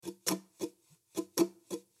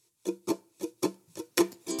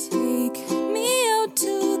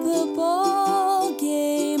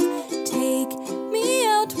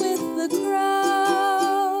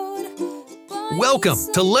Welcome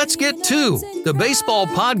to Let's Get To, the baseball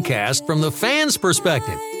podcast from the fans'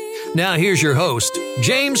 perspective. Now here's your host,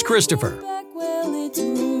 James Christopher. Root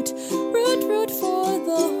for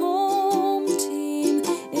the home team.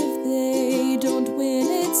 If they don't win,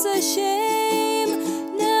 it's a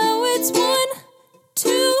shame. Now it's 1,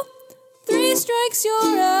 2, 3 strikes,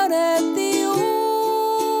 you're out at the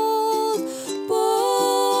old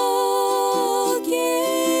ball game.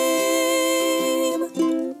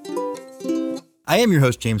 I am your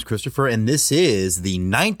host, James Christopher, and this is the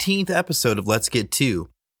 19th episode of Let's Get To,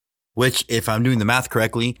 which, if I'm doing the math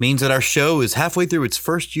correctly, means that our show is halfway through its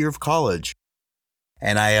first year of college.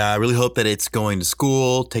 And I really hope that it's going to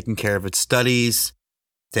school, taking care of its studies,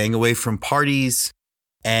 staying away from parties,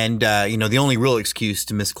 and, the only real excuse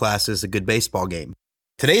to miss class is a good baseball game.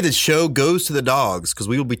 Today, the show goes to the dogs because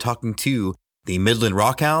we will be talking to the Midland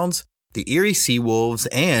Rockhounds, the Erie Seawolves,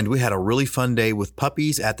 and we had a really fun day with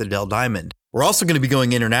puppies at the Dell Diamond. We're also going to be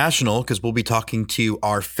going international because we'll be talking to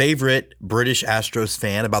our favorite British Astros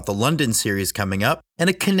fan about the London series coming up. And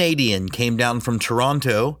a Canadian came down from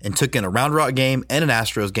Toronto and took in a Round Rock game and an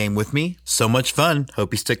Astros game with me. So much fun.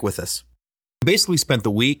 Hope you stick with us. We basically spent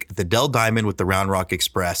the week at the Dell Diamond with the Round Rock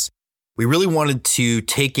Express. We really wanted to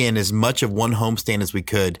take in as much of one homestand as we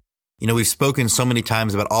could. You know, we've spoken so many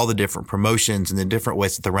times about all the different promotions and the different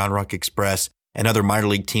ways that the Round Rock Express and other minor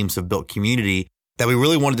league teams have built community, that we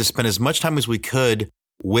really wanted to spend as much time as we could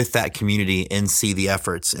with that community and see the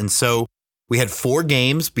efforts. And so we had 4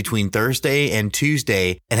 games between Thursday and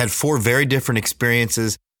Tuesday and had 4 very different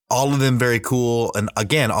experiences, all of them very cool. And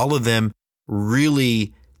again, all of them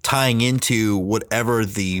really tying into whatever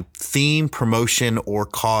the theme, promotion, or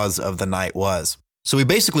cause of the night was. So we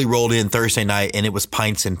basically rolled in Thursday night and it was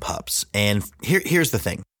pints and pups. And here's the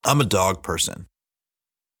thing. I'm a dog person.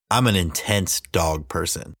 I'm an intense dog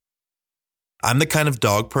person. I'm the kind of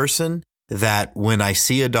dog person that when I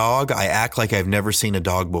see a dog, I act like I've never seen a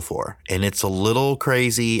dog before. And it's a little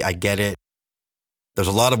crazy. I get it. There's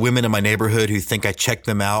a lot of women in my neighborhood who think I check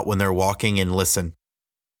them out when they're walking. And listen,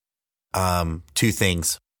 2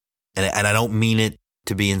 things. And I don't mean it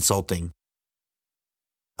to be insulting.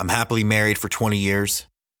 I'm happily married for 20 years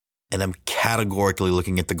and I'm categorically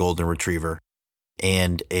looking at the golden retriever.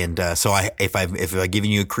 And so if I've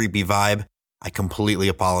given you a creepy vibe, I completely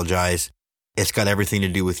apologize. It's got everything to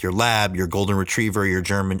do with your lab, your golden retriever, your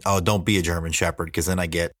German. Oh, don't be a German shepherd because then I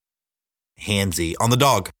get handsy on the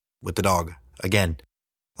dog with the dog. Again,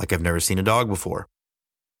 like I've never seen a dog before.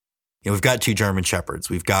 We've got 2 German shepherds.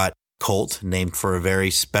 We've got Colt, named for a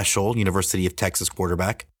very special University of Texas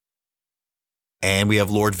quarterback. And we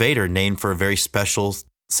have Lord Vader, named for a very special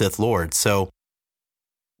Sith Lord. So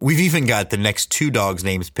we've even got the next 2 dogs'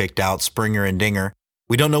 names picked out, Springer and Dinger.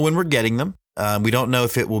 We don't know when we're getting them. We don't know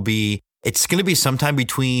if it will be. It's going to be sometime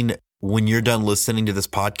between when you're done listening to this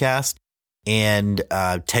podcast and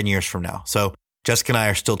 10 years from now. So Jessica and I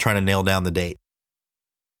are still trying to nail down the date.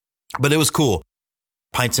 But it was cool.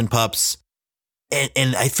 Pints and pups.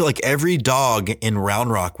 And I feel like every dog in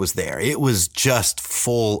Round Rock was there. It was just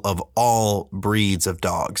full of all breeds of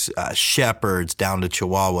dogs, shepherds down to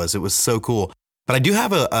Chihuahuas. It was so cool. But I do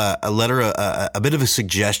have a bit of a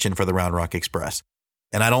suggestion for the Round Rock Express.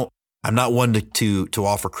 And I'm not one to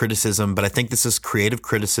offer criticism, but I think this is creative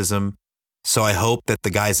criticism. So I hope that the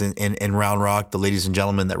guys in Round Rock, the ladies and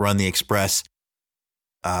gentlemen that run the Express,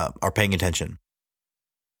 are paying attention.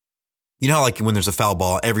 You know how like when there's a foul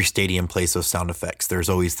ball, every stadium plays those sound effects. There's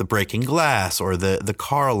always the breaking glass or the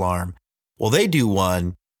car alarm. Well, they do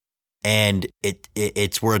one, and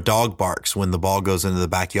it's where a dog barks when the ball goes into the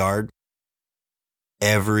backyard.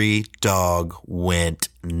 Every dog went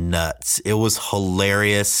nuts. It was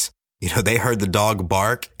hilarious. They heard the dog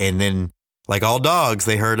bark, and then, like all dogs,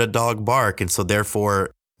 they heard a dog bark, and so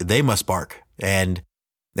therefore they must bark. And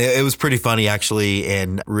it was pretty funny, actually,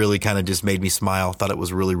 and really kind of just made me smile. Thought it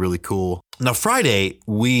was really, really cool. Now, Friday,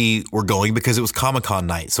 we were going because it was Comic-Con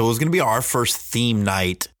night. So it was going to be our first theme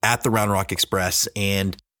night at the Round Rock Express.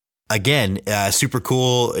 And again, super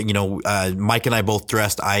cool. Mike and I both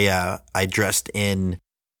dressed. I dressed in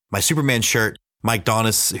my Superman shirt. Mike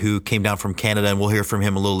Donis, who came down from Canada, and we'll hear from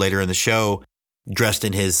him a little later in the show, dressed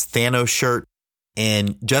in his Thanos shirt.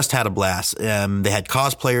 And just had a blast. They had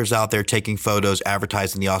cosplayers out there taking photos,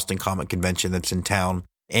 advertising the Austin Comic Convention that's in town.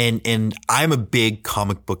 And I'm a big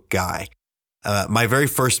comic book guy. My very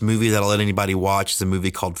first movie that I'll let anybody watch is a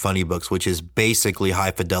movie called Funny Books, which is basically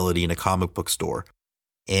high fidelity in a comic book store.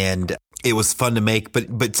 And it was fun to make,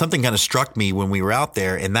 but something kind of struck me when we were out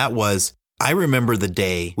there, and that was I remember the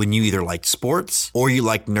day when you either liked sports or you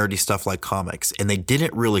liked nerdy stuff like comics, and they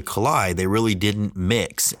didn't really collide. They really didn't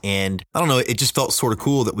mix. And I don't know, it just felt sort of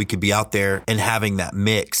cool that we could be out there and having that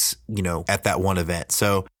mix, at that one event.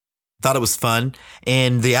 So thought it was fun.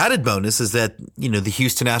 And the added bonus is that, the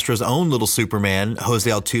Houston Astros' own little Superman, Jose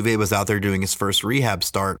Altuve, was out there doing his first rehab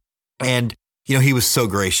start. And, he was so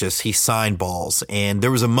gracious. He signed balls. And there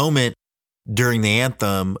was a moment during the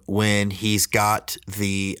anthem when he's got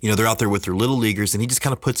they're out there with their little leaguers, and he just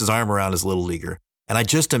kind of puts his arm around his little leaguer. And I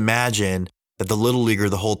just imagine that the little leaguer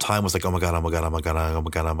the whole time was like, oh my God, oh my God, oh my God, oh my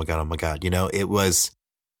God, oh my God, oh my God. It was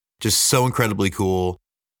just so incredibly cool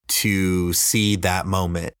to see that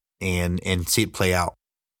moment and see it play out.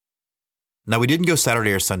 Now, we didn't go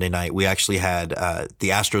Saturday or Sunday night. We actually had the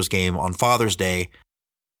Astros game on Father's Day.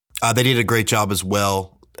 They did a great job as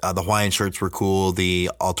well. The Hawaiian shirts were cool.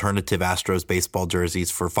 The alternative Astros baseball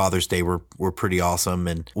jerseys for Father's Day were pretty awesome.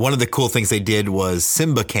 And one of the cool things they did was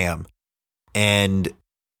Simba Cam. And,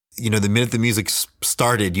 the minute the music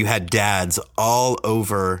started, you had dads all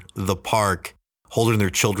over the park holding their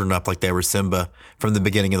children up like they were Simba from the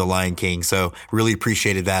beginning of The Lion King. So really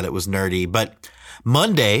appreciated that. It was nerdy. But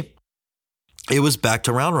Monday, it was back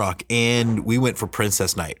to Round Rock, and we went for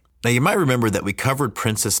Princess Night. Now, you might remember that we covered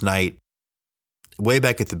Princess Night way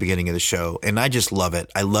back at the beginning of the show, and I just love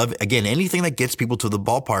it. I love, again, anything that gets people to the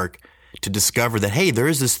ballpark to discover that, hey, there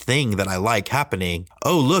is this thing that I like happening.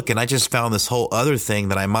 Oh, look, and I just found this whole other thing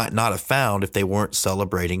that I might not have found if they weren't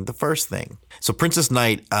celebrating the first thing. So Princess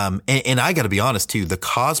Night, and I got to be honest too, the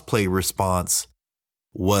cosplay response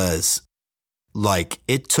was like,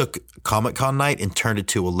 it took Comic-Con night and turned it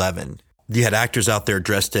to 11. You had actors out there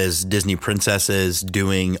dressed as Disney princesses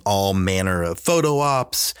doing all manner of photo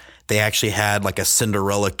ops. They actually had like a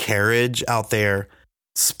Cinderella carriage out there.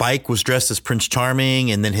 Spike was dressed as Prince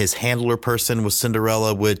Charming, and then his handler person was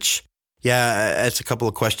Cinderella, which, yeah, it's a couple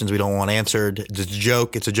of questions we don't want answered. It's a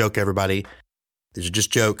joke. It's a joke, everybody. These are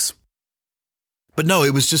just jokes. But no,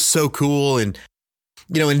 it was just so cool. And,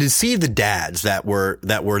 and to see the dads that were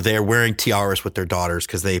there wearing tiaras with their daughters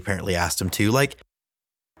because they apparently asked them to, like,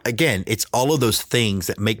 again, it's all of those things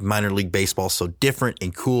that make minor league baseball so different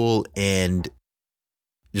and cool, and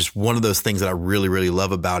just one of those things that I really, really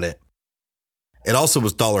love about it. It also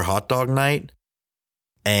was Dollar Hot Dog Night,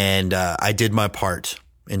 and I did my part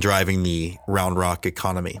in driving the Round Rock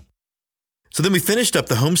economy. So then we finished up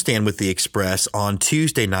the homestand with the Express on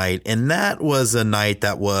Tuesday night, and that was a night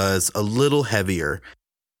that was a little heavier.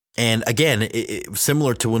 And again,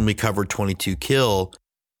 similar to when we covered 22 Kill,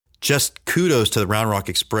 just kudos to the Round Rock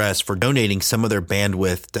Express for donating some of their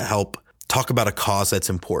bandwidth to help talk about a cause that's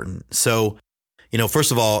important. So,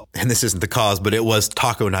 first of all, and this isn't the cause, but it was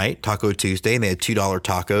Taco Night, Taco Tuesday, and they had $2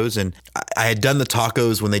 tacos. And I had done the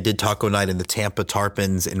tacos when they did Taco Night in the Tampa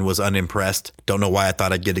Tarpons and was unimpressed. Don't know why I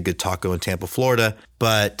thought I'd get a good taco in Tampa, Florida.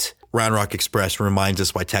 But Round Rock Express reminds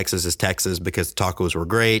us why Texas is Texas, because the tacos were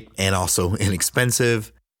great and also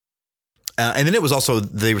inexpensive. And then it was also,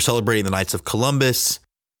 they were celebrating the Knights of Columbus.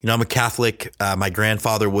 I'm a Catholic. My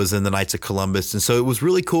grandfather was in the Knights of Columbus. And so it was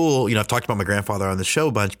really cool. I've talked about my grandfather on the show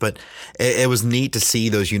a bunch, but it was neat to see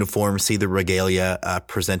those uniforms, see the regalia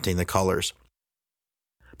presenting the colors.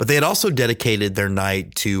 But they had also dedicated their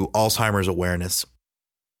night to Alzheimer's awareness.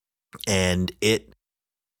 And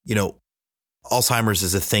Alzheimer's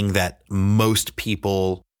is a thing that most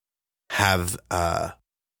people have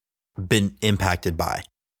been impacted by.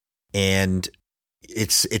 And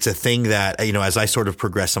it's a thing that, as I sort of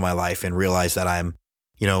progress in my life and realize that I'm,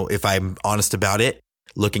 if I'm honest about it,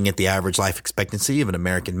 looking at the average life expectancy of an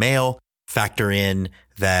American male, factor in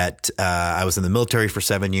that I was in the military for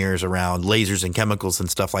 7 years around lasers and chemicals and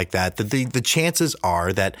stuff like that, the chances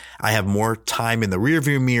are that I have more time in the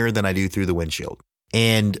rearview mirror than I do through the windshield.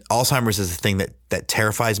 And Alzheimer's is a thing that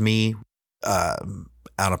terrifies me on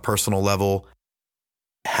a personal level.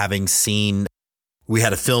 Having seen, we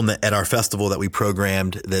had a film at our festival that we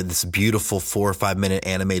programmed, this beautiful 4 or 5 minute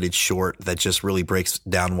animated short that just really breaks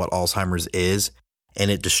down what Alzheimer's is, and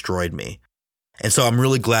it destroyed me. And so I'm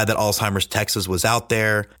really glad that Alzheimer's Texas was out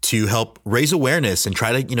there to help raise awareness and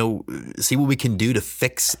try to, see what we can do to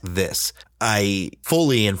fix this. I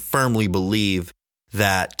fully and firmly believe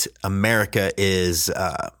that America is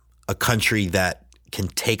a country that can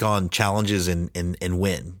take on challenges and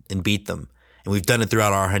win and beat them. And we've done it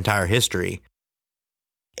throughout our entire history.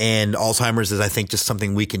 And Alzheimer's is, I think, just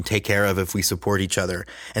something we can take care of if we support each other.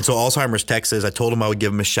 And so Alzheimer's Texas, I told them I would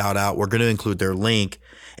give them a shout out. We're going to include their link.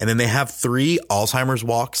 And then they have 3 Alzheimer's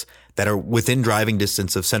walks that are within driving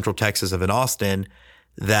distance of Central Texas of in Austin,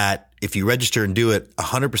 that if you register and do it,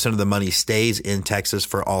 100% of the money stays in Texas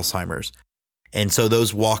for Alzheimer's. And so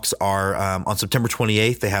those walks are on September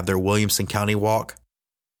 28th, they have their Williamson County walk.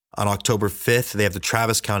 On October 5th, they have the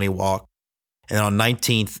Travis County walk. And on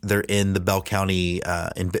 19th, they're in the Bell County,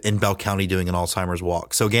 in Bell County doing an Alzheimer's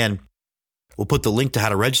walk. So again, we'll put the link to how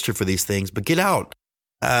to register for these things, but get out,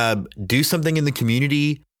 do something in the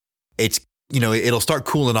community. It's, it'll start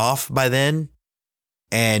cooling off by then.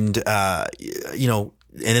 And, and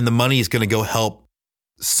then the money is going to go help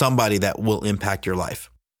somebody that will impact your life.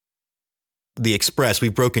 The Express,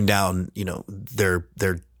 we've broken down, their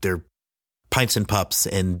Pints and Pups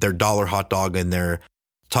and their dollar hot dog and their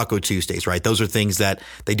Taco Tuesdays, right? Those are things that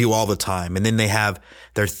they do all the time. And then they have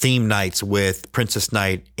their theme nights with Princess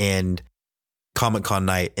Night and Comic Con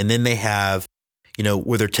Night. And then they have,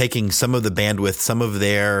 where they're taking some of the bandwidth, some of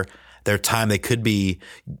their time they could be,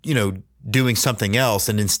 doing something else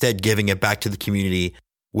and instead giving it back to the community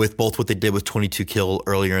with both what they did with 22 Kill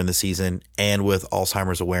earlier in the season and with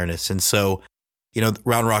Alzheimer's awareness. And so,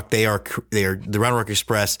 Round Rock, they are the Round Rock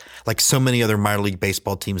Express, like so many other minor league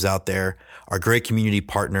baseball teams out there, are great community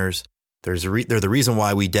partners. They're the reason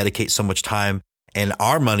why we dedicate so much time and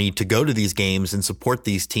our money to go to these games and support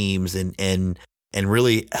these teams and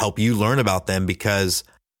really help you learn about them, because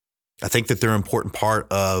I think that they're an important part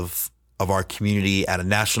of our community at a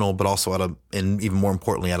national, but also and even more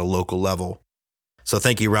importantly, at a local level. So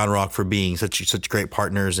thank you, Round Rock, for being such great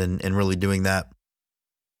partners and really doing that.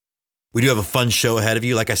 We do have a fun show ahead of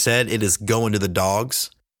you. Like I said, it is Going to the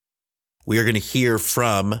Dogs. We are going to hear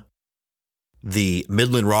from the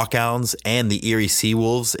Midland Rockhounds and the Erie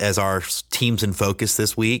Seawolves as our teams in focus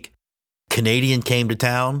this week. Canadian came to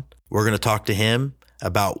town. We're going to talk to him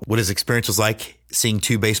about what his experience was like seeing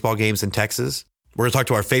 2 baseball games in Texas. We're going to talk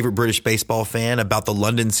to our favorite British baseball fan about the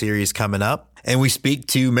London series coming up. And we speak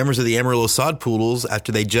to members of the Amarillo Sod Poodles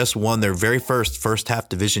after they just won their very first half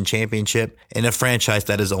division championship in a franchise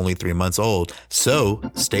that is only 3 months old. So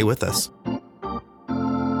stay with us.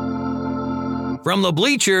 From the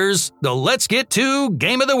bleachers, the Let's Get To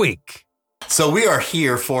Game of the Week. So we are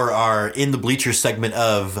here for our In the Bleachers segment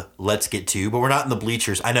of Let's Get To, but we're not in the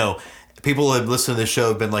bleachers. I know people who have listened to this show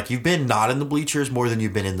have been like, you've been not in the bleachers more than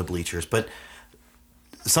you've been in the bleachers. But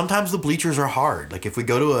sometimes the bleachers are hard. Like if we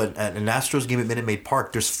go to an Astros game at Minute Maid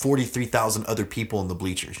Park, there's 43,000 other people in the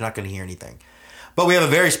bleachers. You're not going to hear anything. But we have a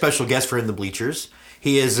very special guest for In the Bleachers.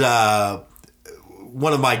 He is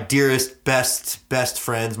one of my dearest, best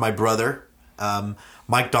friends, my brother.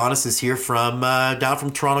 Mike Donis is here down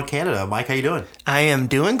from Toronto, Canada. Mike, how you doing? I am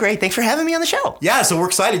doing great. Thanks for having me on the show. Yeah, so we're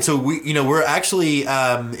excited. So we're actually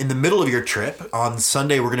in the middle of your trip. On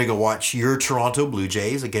Sunday, we're going to go watch your Toronto Blue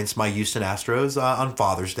Jays against my Houston Astros on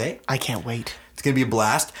Father's Day. I can't wait. It's going to be a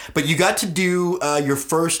blast. But you got to do your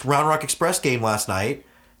first Round Rock Express game last night.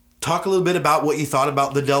 Talk a little bit about what you thought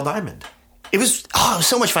about the Dell Diamond. It was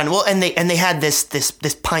so much fun. Well, and they had this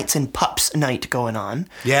Pints and Pups night going on.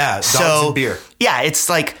 Yeah, dogs and beer. Yeah, it's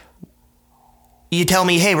like you tell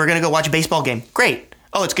me, hey, we're gonna go watch a baseball game. Great.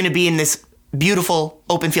 Oh, it's gonna be in this beautiful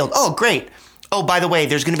open field. Oh, great. Oh, by the way,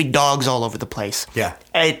 there's gonna be dogs all over the place. Yeah.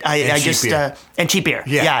 I just beer. And cheap beer.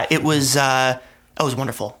 Yeah. It was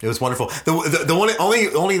wonderful. It was wonderful.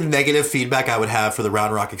 The only negative feedback I would have for the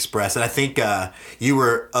Round Rock Express, and I think you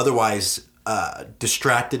were otherwise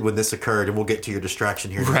distracted when this occurred, and we'll get to your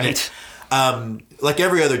distraction here in a minute. Like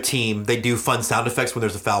every other team, they do fun sound effects when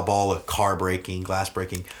there's a foul ball, a car breaking, glass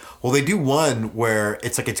breaking. Well, they do one where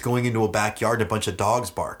it's like it's going into a backyard and a bunch of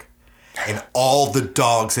dogs bark. And all the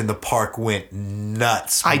dogs in the park went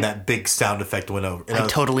nuts when that big sound effect went over. I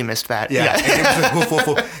totally missed that. Yeah. And it was like, woof, woof,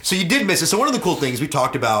 woof. So you did miss it. So one of the cool things we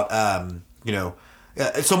talked about,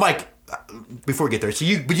 so Mike, before we get there,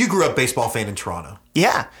 but you grew up baseball fan in Toronto.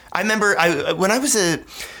 Yeah, I remember when I was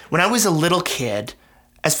a little kid.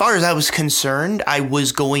 As far as I was concerned, I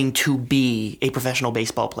was going to be a professional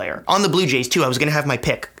baseball player on the Blue Jays too. I was going to have my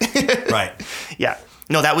pick. Right. Yeah.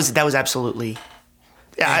 No, that was absolutely.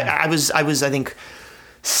 Yeah, I was I think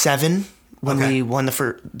 7 when we won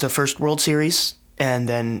the first World Series. And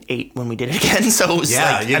then 8 when we did it again. So it was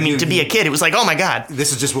to be a kid, it was like, oh my God.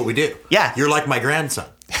 This is just what we do. Yeah. You're like my grandson.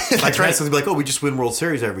 My grandson's be like, oh, we just win World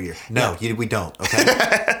Series every year. No, we don't,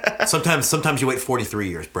 okay? Sometimes you wait 43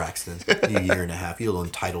 years, Braxton. A year and a half. You're a little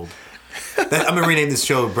entitled. I'm going to rename this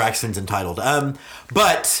show Braxton's Entitled.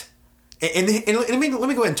 But let me go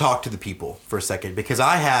ahead and talk to the people for a second, because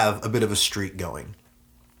I have a bit of a streak going.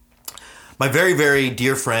 My very, very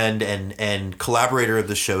dear friend and collaborator of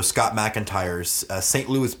the show, Scott McIntyre's St.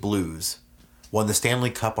 Louis Blues, won the Stanley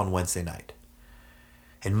Cup on Wednesday night.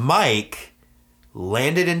 And Mike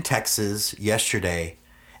landed in Texas yesterday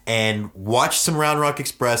and watched some Round Rock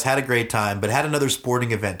Express, had a great time, but had another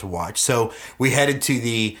sporting event to watch. So we headed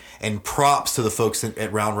to and props to the folks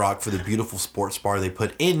at Round Rock for the beautiful sports bar they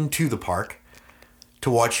put into the park to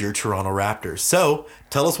watch your Toronto Raptors. So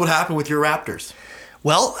tell us what happened with your Raptors.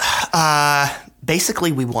 Well,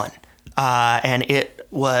 basically we won. And it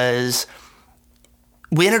was...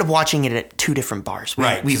 We ended up watching it at two different bars.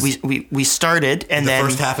 We started and then... The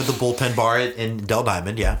first half at the Bullpen Bar in Del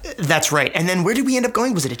Diamond, yeah. That's right. And then where did we end up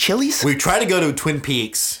going? Was it a Chili's? We tried to go to Twin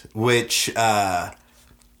Peaks, which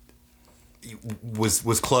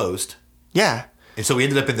was closed. Yeah. And so we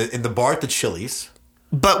ended up in the bar at the Chili's.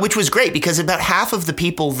 But which was great because about half of the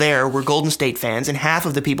people there were Golden State fans and half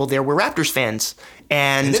of the people there were Raptors fans.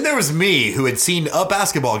 And then there was me, who had seen a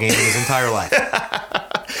basketball game in his entire life.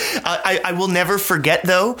 I will never forget,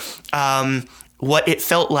 though, what it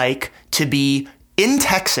felt like to be in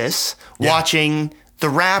Texas watching the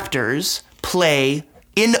Raptors play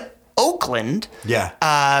in Oakland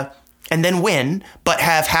and then win, but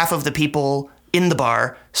have half of the people in the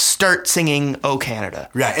bar start singing "Oh Canada."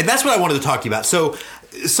 Right, and that's what I wanted to talk to you about. So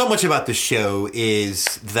much about the show is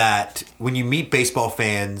that when you meet baseball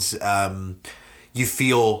fans, you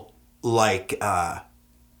feel like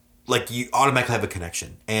you automatically have a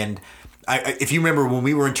connection. And if you remember when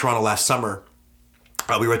we were in Toronto last summer,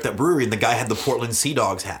 we were at that brewery and the guy had the Portland Sea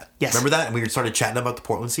Dogs hat. Yes. Remember that? And we started chatting about the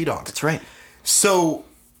Portland Sea Dogs. That's right. So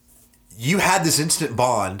you had this instant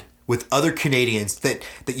bond with other Canadians that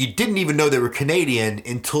you didn't even know they were Canadian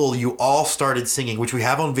until you all started singing, which we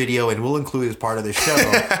have on video and we'll include as part of the show,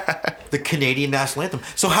 the Canadian national anthem.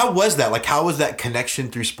 So how was that? Like, how was that connection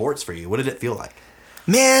through sports for you? What did it feel like?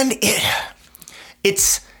 Man,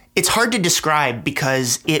 it's hard to describe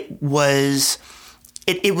because it was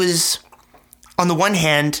on the one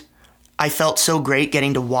hand, I felt so great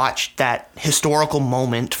getting to watch that historical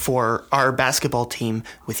moment for our basketball team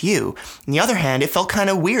with you. On the other hand, it felt kind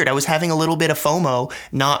of weird. I was having a little bit of FOMO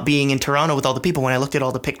not being in Toronto with all the people when I looked at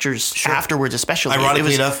all the pictures afterwards, especially.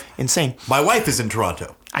 Ironically enough, insane. My wife is in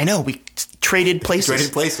Toronto. I know. We traded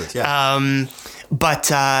places. Yeah.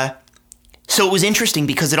 So it was interesting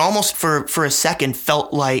because it almost for a second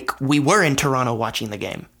felt like we were in Toronto watching the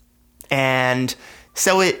game. And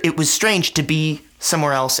so it was strange to be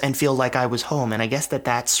somewhere else and feel like I was home. And I guess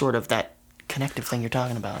that's sort of that connective thing you're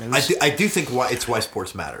talking about. I do think why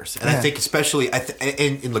sports matters. And I think especially,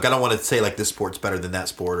 and look, I don't want to say like this sport's better than that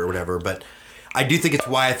sport or whatever, but I do think it's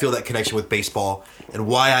why I feel that connection with baseball and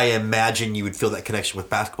why I imagine you would feel that connection with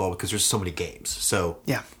basketball because there's so many games. So,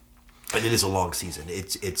 yeah. And it is a long season.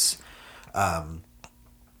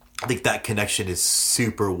 I think that connection is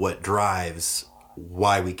super what drives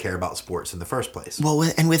why we care about sports in the first place. Well,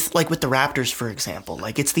 and with the Raptors, for example,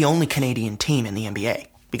 like it's the only Canadian team in the NBA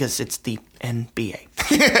because it's the NBA.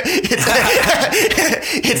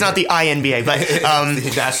 It's not the INBA, but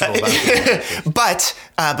the national basketball. But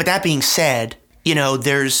that being said, you know,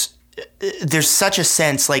 there's such a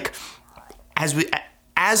sense like as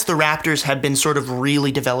the Raptors have been sort of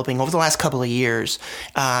really developing over the last couple of years,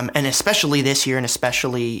 and especially this year, and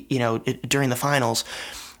especially during the finals.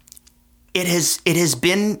 It has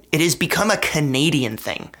become a Canadian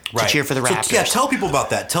thing to cheer for the Raptors. So, tell people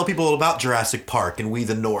about that. Tell people about Jurassic Park and We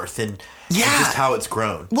the North and just how it's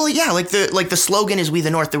grown. Well, yeah, like the slogan is We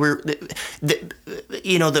the North. The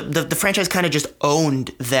franchise kind of just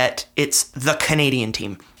owned that it's the Canadian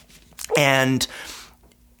team, and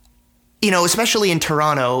especially in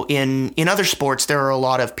Toronto, in other sports, there are a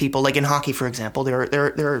lot of people, like in hockey, for example,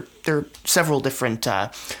 there are several different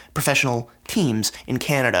professional teams in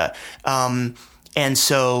Canada. And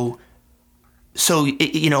so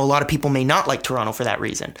a lot of people may not like Toronto for that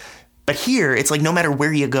reason. But here, it's like no matter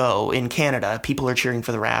where you go in Canada, people are cheering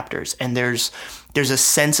for the Raptors. And there's a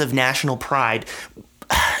sense of national pride.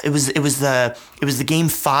 It was the Game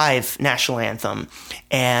 5 national anthem.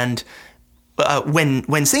 And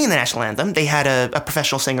when singing the national anthem, they had a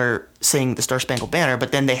professional singer sing the Star Spangled Banner,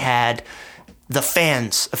 but then they had the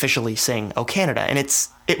fans officially sing "Oh Canada," and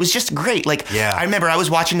it was just great. I remember I was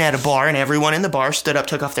watching at a bar, and everyone in the bar stood up,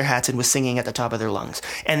 took off their hats, and was singing at the top of their lungs.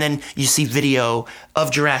 And then you see video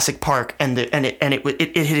of Jurassic Park, and it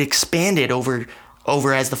had expanded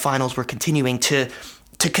over as the finals were continuing to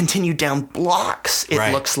continue down blocks.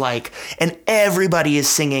 It looks like, and everybody is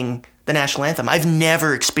singing the national anthem. I've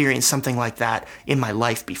never experienced something like that in my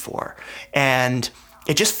life before. And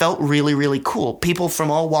it just felt really, really cool. People from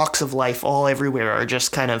all walks of life, all everywhere, are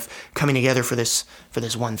just kind of coming together for this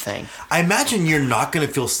one thing. I imagine you're not going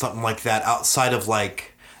to feel something like that outside of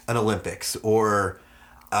like an Olympics or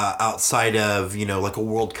outside of, like a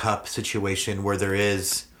World Cup situation where there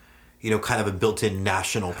is, kind of a built-in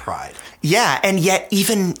national pride. Yeah, and yet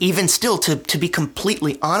even still, to be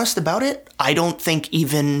completely honest about it, I don't think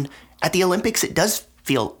even at the Olympics it does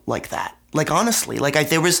feel like that. Like, honestly, like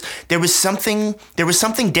there was something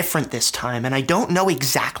different this time, and I don't know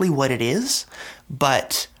exactly what it is,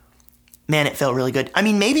 but man, it felt really good. I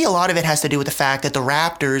mean, maybe a lot of it has to do with the fact that the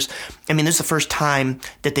Raptors, I mean, this is the first time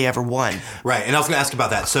that they ever won. Right, and I was going to ask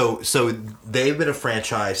about that. So they've been a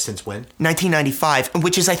franchise since when? 1995,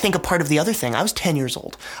 which is, I think, a part of the other thing. I was 10 years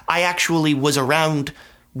old. I actually was around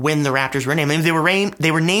when the Raptors were named. I mean, they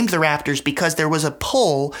were named the Raptors because there was a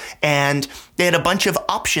poll and they had a bunch of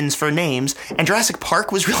options for names, and Jurassic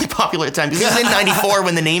Park was really popular at the time. This was in 94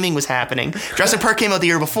 when the naming was happening. Jurassic Park came out the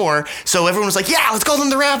year before, so everyone was like, yeah, let's call them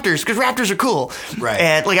the Raptors because Raptors are cool. Right.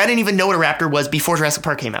 And I didn't even know what a Raptor was before Jurassic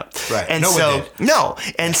Park came out. Right. And no one did. No.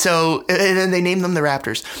 And so and then they named them the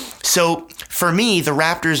Raptors. So for me, the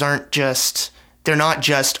Raptors aren't just... They're not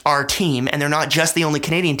just our team, and they're not just the only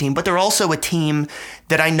Canadian team, but they're also a team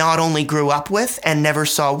that I not only grew up with and never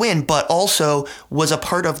saw win, but also was a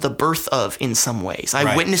part of the birth of in some ways.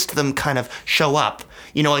 I witnessed them kind of show up.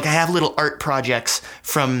 I have little art projects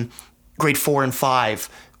from grade 4 and 5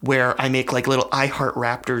 where I make little I Heart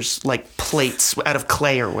Raptors plates out of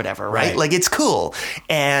clay or whatever, right? It's cool.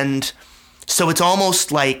 And so it's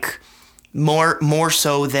almost like more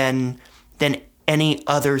so than any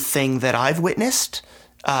other thing that I've witnessed,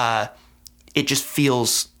 it just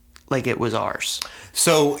feels like it was ours.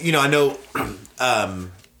 So, I know,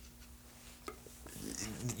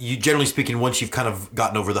 you generally speaking, once you've kind of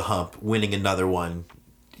gotten over the hump, winning another one,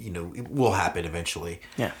 it will happen eventually.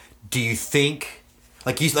 Yeah. Do you think,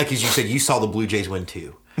 as you said, you saw the Blue Jays win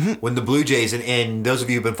too? Mm-hmm. When the Blue Jays, and those of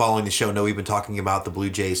you who've been following the show know we've been talking about the Blue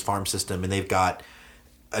Jays farm system, and they've got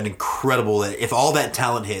an incredible, if all that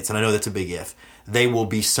talent hits, and I know that's a big if, they will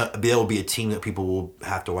be a team that people will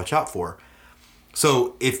have to watch out for.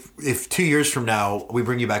 So if 2 years from now we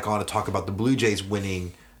bring you back on to talk about the Blue Jays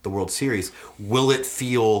winning the World Series, will it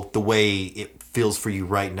feel the way it feels for you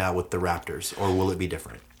right now with the Raptors, or will it be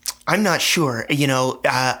different? I'm not sure.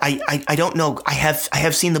 I don't know. I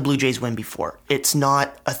have seen the Blue Jays win before. It's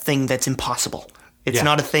not a thing that's impossible. It's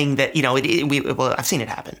not a thing that, I've seen it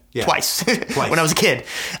happen twice when I was a kid.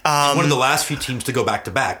 One of the last few teams to go back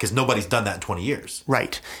to back, because nobody's done that in 20 years.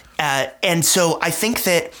 Right. And so I think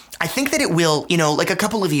that it will, a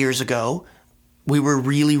couple of years ago, we were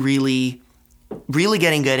really, really, really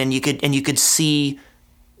getting good, and you could see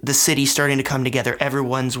the city starting to come together.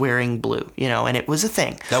 Everyone's wearing blue, and it was a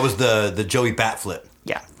thing. That was the Joey bat flip.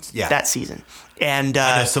 Yeah. That season. And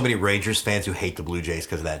I know so many Rangers fans who hate the Blue Jays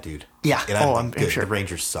because of that dude. Yeah. And I'm sure. The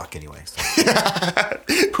Rangers suck anyway. So.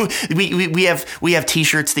 we have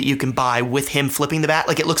T-shirts that you can buy with him flipping the bat.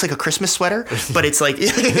 It looks like a Christmas sweater, but it's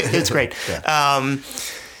it's great. Yeah.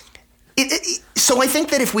 So I think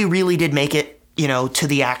that if we really did make it, to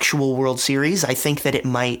the actual World Series, I think that it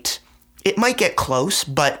might get close.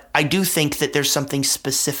 But I do think that there's something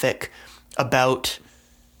specific about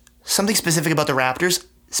the Raptors,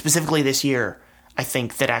 specifically this year. I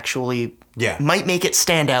think that actually might make it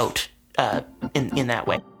stand out in that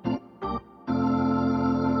way.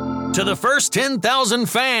 To the first 10,000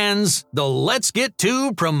 fans, the Let's Get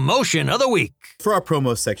To promotion of the week. For our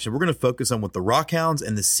promo section, we're going to focus on what the Rockhounds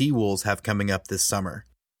and the Seawolves have coming up this summer.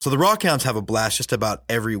 So the Rockhounds have a blast just about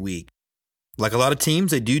every week. Like a lot of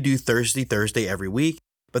teams, they do Thursday every week,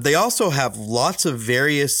 but they also have lots of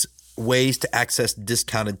various ways to access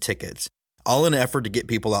discounted tickets, all in an effort to get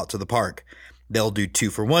people out to the park. They'll do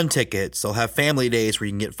 2-for-1 tickets. They'll have family days where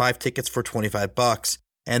you can get 5 tickets for $25,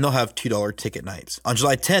 and they'll have $2 ticket nights. On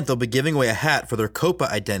July 10th, they'll be giving away a hat for their Copa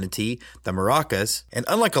identity, the Maracas. And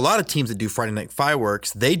unlike a lot of teams that do Friday night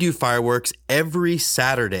fireworks, they do fireworks every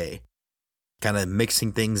Saturday, kind of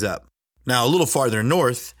mixing things up. Now, a little farther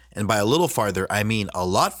north, and by a little farther, I mean a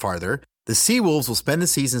lot farther, the Seawolves will spend the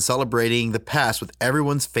season celebrating the past with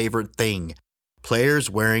everyone's favorite thing, players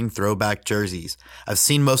wearing throwback jerseys. I've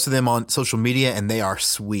seen most of them on social media, and they are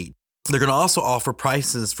sweet. They're going to also offer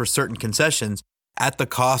prices for certain concessions at the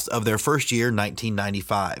cost of their first year,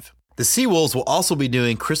 1995. The Seawolves will also be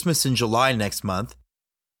doing Christmas in July next month.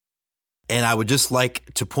 And I would just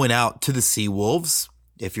like to point out to the Seawolves,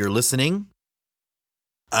 if you're listening,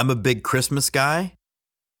 I'm a big Christmas guy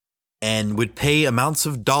and would pay amounts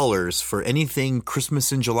of dollars for anything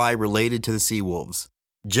Christmas in July related to the Seawolves.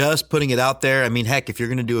 Just putting it out there. I mean, heck, if you're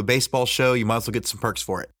going to do a baseball show, you might as well get some perks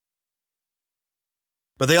for it.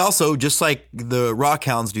 But they also, just like the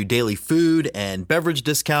Rockhounds, do daily food and beverage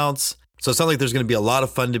discounts. So it sounds like there's going to be a lot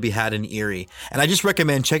of fun to be had in Erie. And I just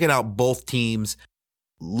recommend checking out both teams'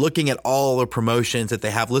 looking at all the promotions that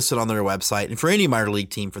they have listed on their website, and for any minor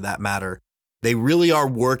league team for that matter, they really are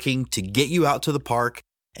working to get you out to the park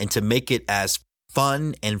and to make it as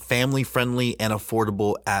fun and family friendly and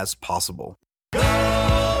affordable as possible.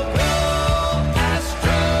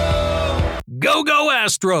 Go, go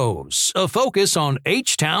Astros, a focus on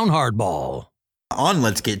H-Town hardball. On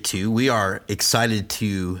Let's Get To, we are excited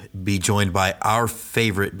to be joined by our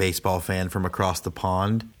favorite baseball fan from across the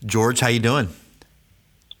pond. George, how you doing?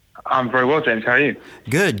 I'm very well, James. How are you?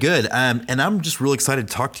 Good. And I'm just really excited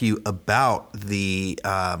to talk to you about the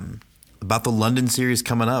London series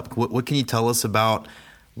coming up. What can you tell us about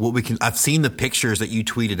what we can? I've seen the pictures that you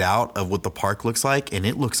tweeted out of what the park looks like, and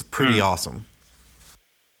it looks pretty awesome.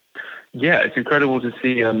 Yeah, it's incredible to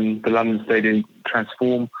see the London Stadium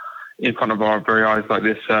transform in front of our very eyes like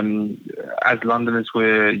this. As Londoners,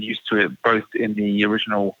 we're used to it both in the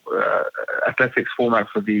original athletics format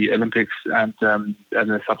for the Olympics and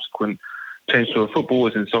the subsequent change to a football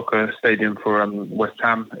as in soccer stadium for West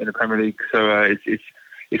Ham in the Premier League. So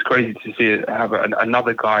it's crazy to see it have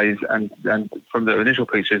another guise, and from the initial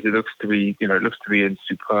pictures, it looks to be in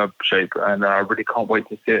superb shape, and I really can't wait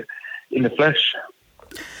to see it in the flesh.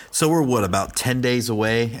 So we're about 10 days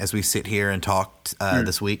away as we sit here and talk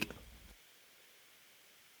this week?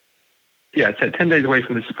 Yeah, 10 days away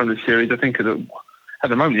from the series. I think at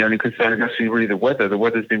the moment the only concern is actually really the weather. The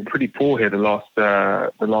weather's been pretty poor here the last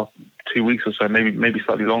 2 weeks or so, maybe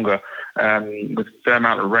slightly longer, with a fair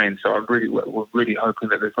amount of rain. So we're really hoping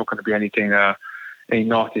that there's not going to be any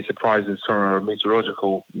nasty surprises from a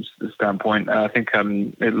meteorological standpoint. I think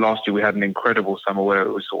last year we had an incredible summer where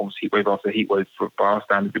it was almost heat wave after heat wave. By our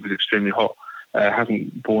standards, it was extremely hot.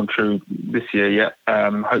 Hasn't borne true this year yet.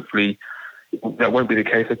 Hopefully that won't be the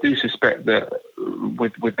case. I do suspect that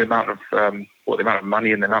with the amount of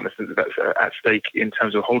money and the amount of that's at stake in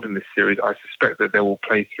terms of holding this series, I suspect that they will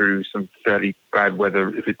play through some fairly bad weather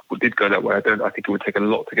if it did go that way. I think it would take a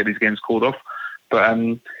lot to get these games called off. But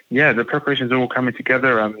the preparations are all coming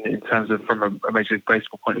together. In terms of from a Major League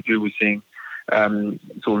Baseball point of view, we're seeing sort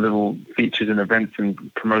of little features and events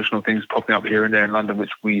and promotional things popping up here and there in London,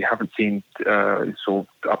 which we haven't seen sort of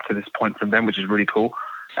up to this point from them, which is really cool.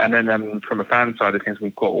 And then from a fan side of things,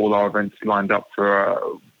 we've got all our events lined up for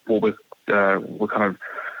what we're kind of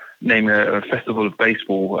naming a festival of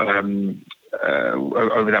baseball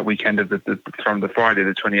over that weekend from the Friday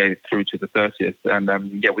the 28th through to the 30th.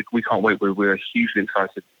 And we can't wait. We're hugely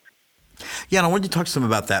excited. Yeah, and I wanted to talk to some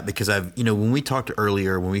about that because when we talked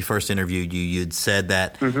earlier, when we first interviewed you, you'd said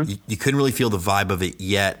that you couldn't really feel the vibe of it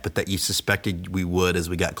yet, but that you suspected we would as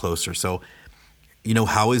we got closer. So,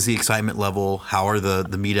 how is the excitement level? How are the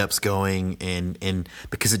meetups going? And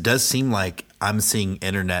because it does seem like I'm seeing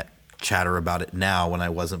internet chatter about it now when I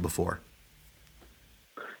wasn't before.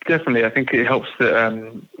 Definitely. I think it helps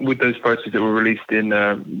that with those photos that were released in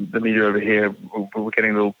the media over here, we're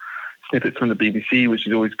getting little snippets from the BBC, which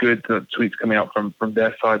is always good. The tweets coming out from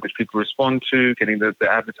their side, which people respond to, getting the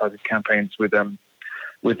advertising campaigns with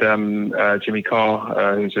Jimmy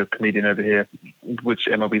Carr, who's a comedian over here, which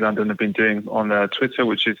MLB London have been doing on Twitter,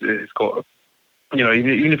 which has got,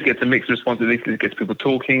 even if it gets a mixed response, at least it gets people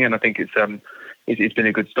talking. And I think it's been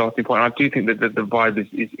a good starting point. And I do think that the vibe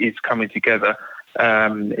is coming together.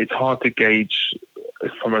 It's hard to gauge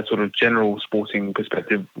from a sort of general sporting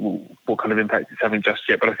perspective what kind of impact it's having just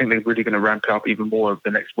yet, but I think they're really going to ramp up even more over the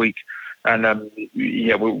next week. And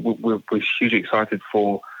we're hugely excited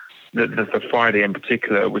for the Friday in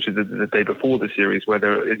particular, which is the day before the series.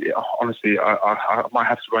 Honestly, I might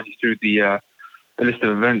have to run you through the list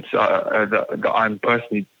of events that I'm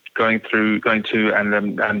personally going to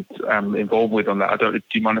and involved with on that. Do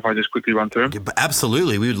you mind if I just quickly run through them? Yeah,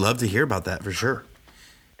 absolutely, we would love to hear about that for sure.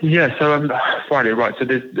 Yeah, so Friday, right. So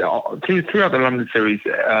there's throughout the London series,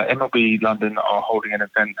 MLB London are holding an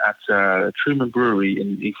event at Truman Brewery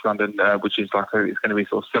in East London, which is it's going to be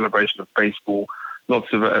sort of celebration of baseball. Lots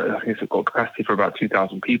of, I think it's got capacity for about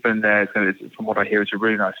 2,000 people in there. From what I hear, it's a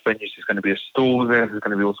really nice venue. There's going to be a stall there. There's going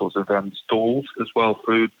to be all sorts of stalls as well,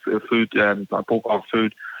 food, like ballpark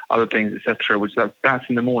food, other things, etc. Which that's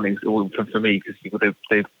in the mornings for me because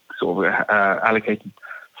they've sort of allocated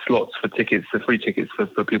slots for tickets, for free tickets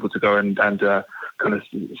for people to go and kind of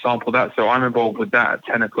sample that. So I'm involved with that at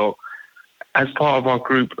 10 o'clock. As part of our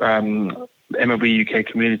group, MLB UK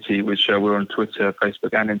Community, which we're on Twitter,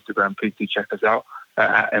 Facebook and Instagram, please do check us out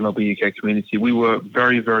at MLB UK Community. We were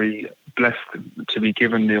very, very blessed to be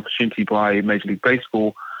given the opportunity by Major League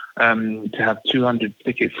Baseball to have 200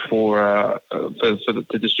 tickets to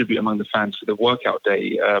distribute among the fans for the workout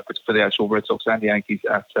day for the actual Red Sox and the Yankees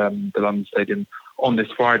at the London Stadium on this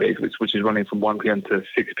Friday, which is running from 1 p.m. to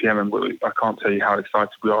 6 p.m. And I can't tell you how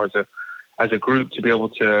excited we are as a group to be able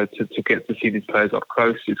to get to see these players up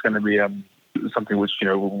close. It's going to be something which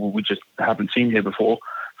we just haven't seen here before.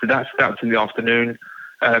 So that's in the afternoon.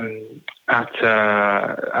 At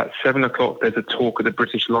 7 o'clock, there's a talk at the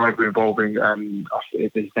British Library involving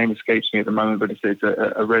his name escapes me at the moment, but it's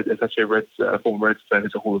actually a former Reds player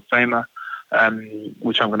who's a Hall of Famer,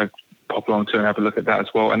 which I'm going to pop along to and have a look at that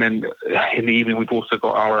as well. And then in the evening, we've also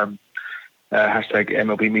got our hashtag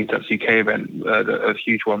MLB Meetups UK event, a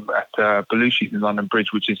huge one at Belushi's in London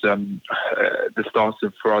Bridge, which is the start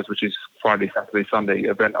of for us, which is Friday, Saturday, Sunday,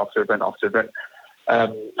 event after event after event.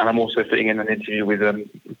 And I'm also fitting in an interview with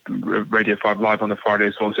Radio 5 Live on the Friday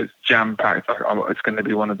as well. So it's jam-packed. It's going to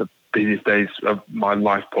be one of the busiest days of my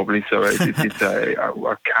life, probably. So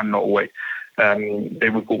I cannot wait.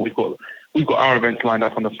 We've got our events lined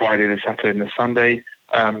up on the Friday, the Saturday, and the Sunday.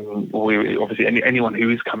 We obviously anyone who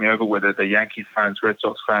is coming over, whether they're Yankees fans, Red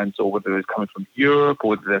Sox fans, or whether they're coming from Europe,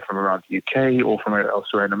 or whether they're from around the UK or from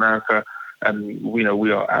elsewhere in America, we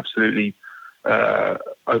are absolutely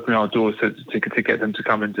opening our doors to get them to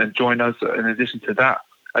come and join us. In addition to that,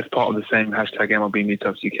 as part of the same hashtag MLB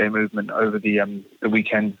Meetups UK movement, over the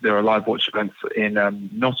weekend there are live watch events in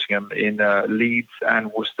Nottingham, in Leeds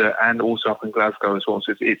and Worcester, and also up in Glasgow as well.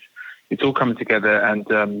 So it's all coming together,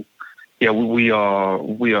 and we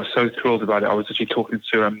are so thrilled about it. I was actually talking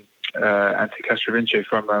to Anthony Castrovince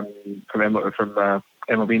from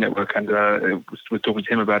MLB Network, and was talking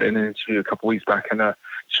to him about it in an interview a couple of weeks back, and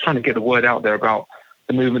just trying to get the word out there about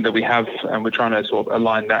the movement that we have, and we're trying to sort of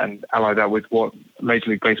align that and ally that with what Major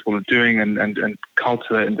League Baseball are doing, and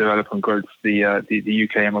cultivate and develop and grow the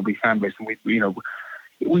UK MLB fan base. And we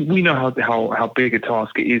know how big a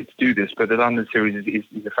task it is to do this, but the London series is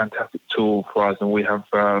a fantastic tool for us, and we have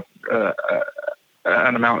an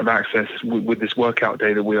amount of access with this workout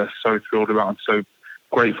day that we are so thrilled about and so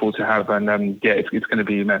grateful to have, and it's going to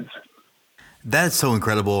be immense. That's so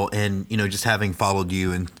incredible, and just having followed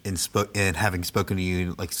you and having spoken to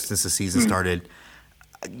you like since the season started,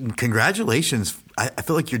 congratulations! I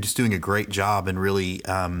feel like you're just doing a great job and really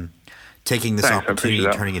taking this opportunity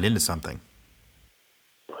and turning it into something.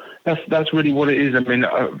 That's really what it is. I mean,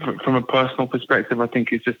 from a personal perspective, I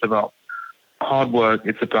think it's just about hard work.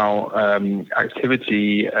 It's about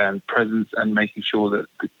activity and presence, and making sure that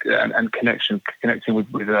and connecting with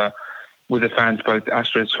the fans, both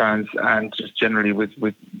Astros fans and just generally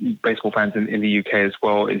with baseball fans in the UK as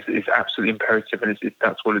well, is absolutely imperative, and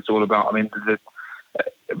that's what it's all about. I mean, for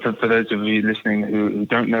those of you listening who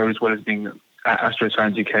don't know, as well as being Astros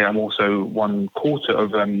fans UK, I'm also one quarter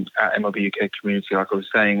of MLB UK community, like I was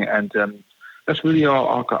saying, and that's really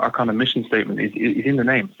our kind of mission statement is in the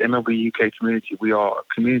name. It's MLB UK community. We are a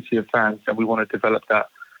community of fans, and we want to develop that.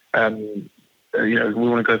 We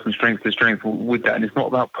want to go from strength to strength with that, and it's not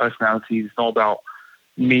about personalities. It's not about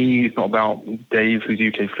me. It's not about Dave, who's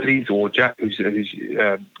UK Phillies, or Jack, who's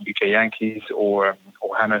UK Yankees, or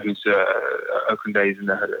Hannah, who's Oakland A's, and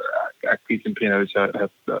Pete and Pino's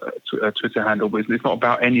Twitter handle. But it's not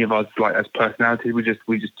about any of us like as personalities.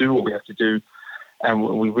 We just do what we have to do, and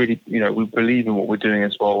we really we believe in what we're doing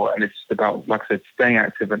as well. And it's just about, like I said, staying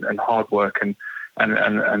active and hard work and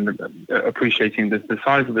appreciating the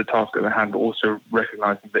size of the task at hand, but also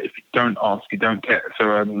recognizing that if you don't ask, you don't get.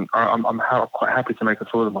 So I'm quite happy to make a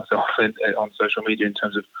fool of myself on social media in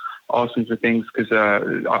terms of asking for things, because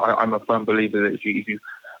I'm a firm believer that if you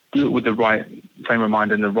do it with the right frame of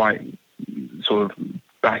mind and the right sort of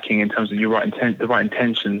backing in terms of the right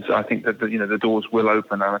intentions, I think that the doors will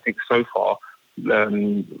open. And I think so far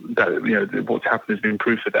that what's happened has been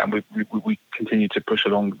proof of that, and we continue to push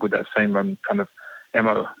along with that same kind of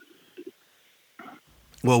MO.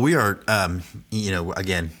 Well, we are,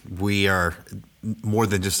 again, we are more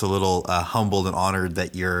than just a little humbled and honored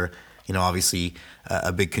that you're, obviously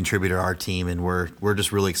a big contributor to our team, and we're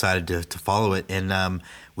just really excited to follow it, and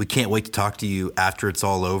we can't wait to talk to you after it's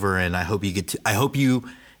all over. And I hope I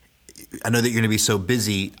know that you're going to be so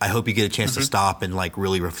busy. I hope you get a chance to stop and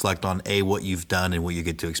really reflect on what you've done and what you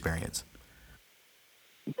get to experience.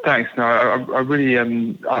 Thanks. No, I really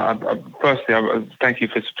firstly, thank you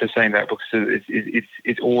for saying that, because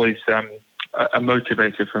it's always a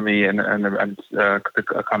motivator for me and a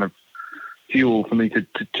kind of fuel for me to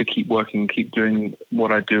keep working, keep doing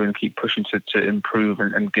what I do, and keep pushing to improve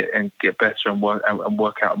and get better and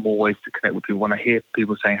work out more ways to connect with people. When I hear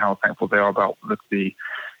people saying how thankful they are about the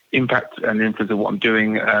impact and influence of what I'm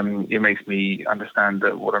doing, it makes me understand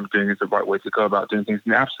that what I'm doing is the right way to go about doing things.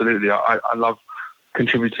 And absolutely, I love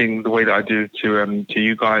contributing the way that I do to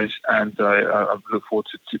you guys, and I look forward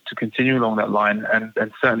to continue along that line, and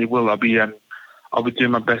certainly will. I'll be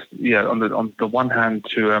doing my best. Yeah, on the one hand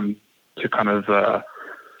to kind of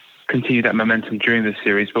continue that momentum during the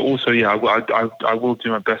series, but also I will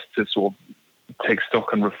do my best to sort of take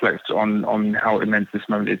stock and reflect on how immense this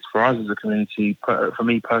moment is for us as a community, for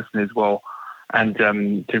me personally as well, and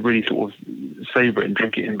to really sort of savor it and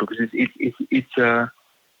drink it in, because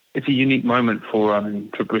it's a unique moment for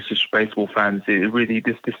British baseball fans. It really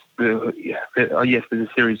yes, there's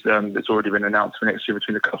a series that's already been announced for next year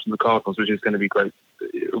between the Cubs and the Cardinals, which is going to be great.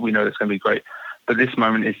 We know it's going to be great. But this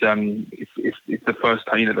moment is it's the first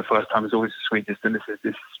time. The first time is always the sweetest, and this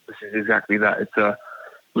is exactly that. It's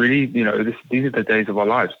really, these are the days of our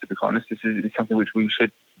lives, to be honest. This is something which we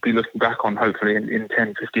should be looking back on, hopefully, in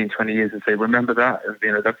 10, 15, 20 years and say, remember that.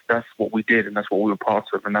 And, that's what we did, and that's what we were part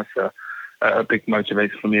of, and that's a big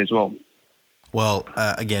motivator for me as well. Well,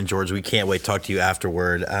 again, George, we can't wait to talk to you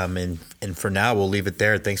afterward. And for now, we'll leave it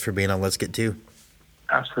there. Thanks for being on Let's Get To.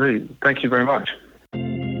 Absolutely. Thank you very much.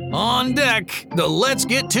 On deck, the Let's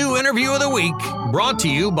Get To interview of the week, brought to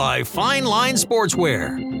you by Fine Line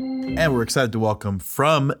Sportswear. And we're excited to welcome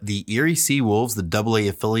from the Erie Seawolves, the AA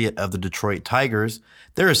affiliate of the Detroit Tigers,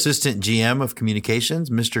 their assistant GM of communications,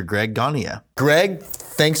 Mr. Greg Gania. Greg,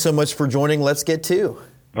 thanks so much for joining Let's Get To.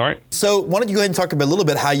 All right. So why don't you go ahead and talk a little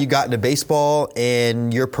bit how you got into baseball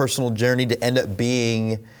and your personal journey to end up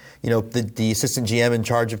being, the assistant GM in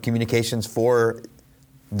charge of communications for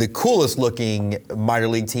the coolest looking minor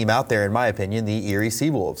league team out there, in my opinion, the Erie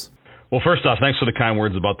Seawolves. Well, first off, thanks for the kind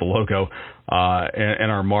words about the logo and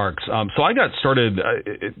our marks. So I got started,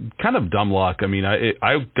 kind of dumb luck. I mean,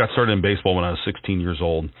 I got started in baseball when I was 16 years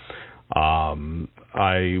old.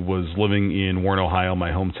 I was living in Warren, Ohio,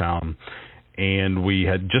 my hometown, and we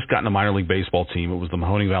had just gotten a minor league baseball team. It was the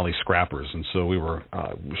Mahoning Valley Scrappers, and so we were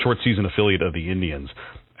a short season affiliate of the Indians.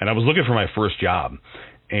 And I was looking for my first job,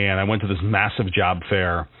 and I went to this massive job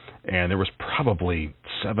fair, and there was probably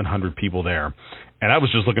 700 people there. And I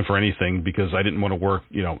was just looking for anything because I didn't want to work,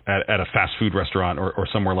 at a fast food restaurant or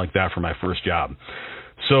somewhere like that for my first job.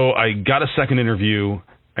 So I got a second interview,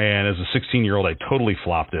 and as a 16-year-old, I totally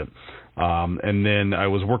flopped it. And then I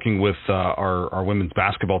was working with our women's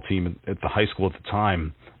basketball team at the high school at the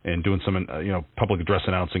time and doing some, public address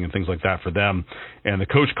announcing and things like that for them. And the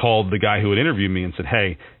coach called the guy who had interviewed me and said,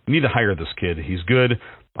 "Hey, you need to hire this kid. He's good.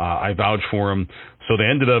 I vouch for him." So they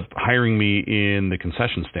ended up hiring me in the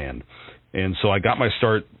concession stand. And so I got my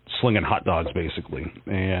start slinging hot dogs, basically.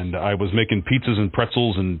 And I was making pizzas and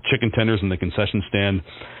pretzels and chicken tenders in the concession stand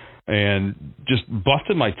and just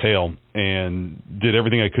busted my tail and did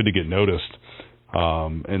everything I could to get noticed.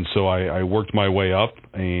 And so I worked my way up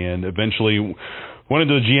and eventually went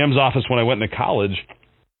into the GM's office when I went into college.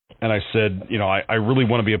 And I said, I really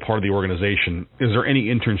want to be a part of the organization. Is there any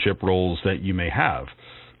internship roles that you may have?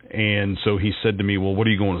 And so he said to me, "Well, what are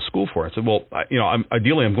you going to school for?" I said, "Well,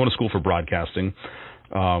 ideally I'm going to school for broadcasting.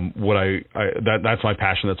 That's my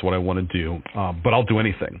passion. That's what I want to do. But I'll do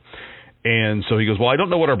anything." And so he goes, "Well, I don't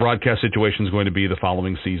know what our broadcast situation is going to be the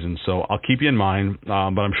following season, so I'll keep you in mind, but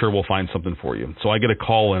I'm sure we'll find something for you." So I get a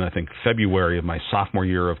call in, I think, February of my sophomore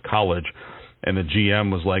year of college, and the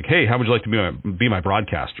GM was like, "Hey, how would you like to be my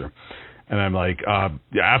broadcaster?" And I'm like, "Yeah,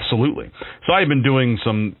 absolutely." So I had been doing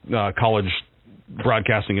some college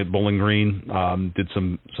broadcasting at Bowling Green, did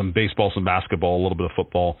some baseball, some basketball, a little bit of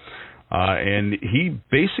football. And he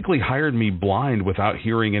basically hired me blind without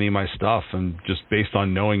hearing any of my stuff and just based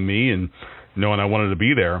on knowing me and knowing I wanted to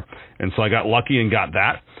be there. And so I got lucky and got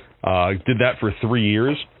that. Did that for 3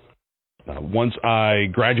 years. Once I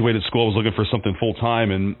graduated school, I was looking for something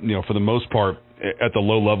full-time. And, for the most part, at the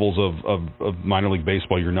low levels of minor league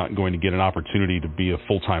baseball, you're not going to get an opportunity to be a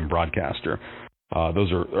full-time broadcaster.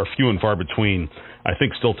 Those are few and far between, I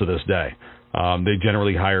think, still to this day. They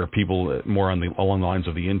generally hire people more along the lines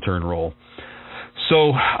of the intern role.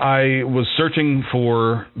 So I was searching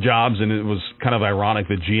for jobs, and it was kind of ironic.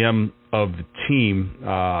 The GM of the team,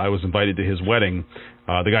 I was invited to his wedding,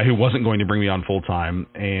 the guy who wasn't going to bring me on full-time,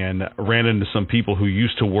 and ran into some people who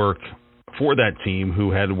used to work for that team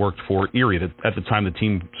who had worked for Erie. At the time, the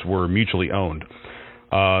teams were mutually owned.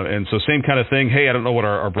 And so same kind of thing. "Hey, I don't know what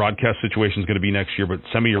our broadcast situation is going to be next year, but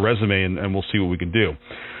send me your resume and we'll see what we can do."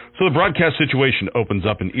 So the broadcast situation opens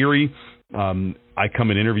up in Erie. I come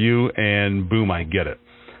and interview, and boom, I get it.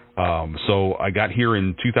 So I got here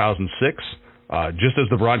in 2006, just as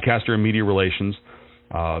the broadcaster in media relations.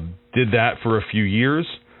 Did that for a few years.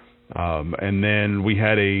 And then we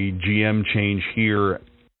had a GM change here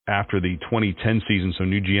after the 2010 season. So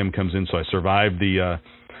new GM comes in. So I survived the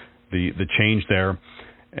change there.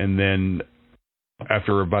 And then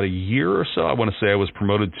after about a year or so, I want to say I was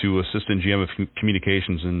promoted to assistant GM of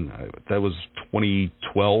communications, and that was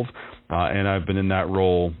 2012, and I've been in that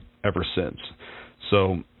role ever since.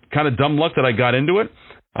 So kind of dumb luck that I got into it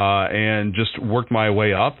and just worked my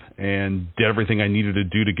way up and did everything I needed to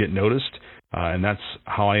do to get noticed. And that's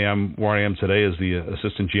how I am where I am today as the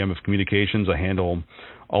assistant GM of communications. I handle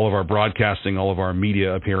all of our broadcasting, all of our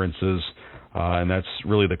media appearances, and that's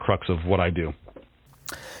really the crux of what I do.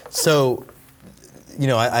 So,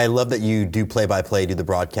 I love that you do play-by-play, do the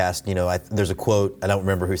broadcast. There's a quote, I don't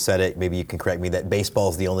remember who said it, maybe you can correct me, that baseball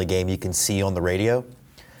is the only game you can see on the radio.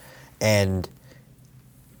 And,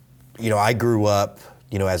 I grew up,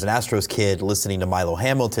 as an Astros kid listening to Milo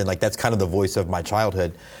Hamilton. Like, that's kind of the voice of my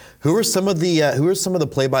childhood. Who are some of the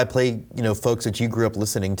play-by-play, folks that you grew up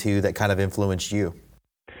listening to that kind of influenced you?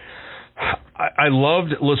 I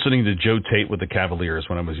loved listening to Joe Tate with the Cavaliers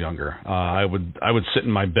when I was younger. I would sit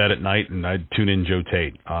in my bed at night and I'd tune in Joe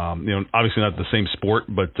Tate. Obviously not the same sport,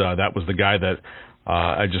 but that was the guy that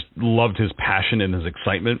I just loved his passion and his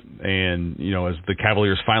excitement. And as the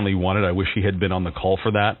Cavaliers finally won it, I wish he had been on the call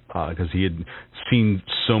for that because he had seen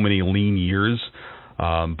so many lean years.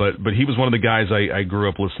 But he was one of the guys I grew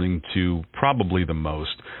up listening to probably the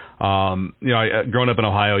most. Growing up in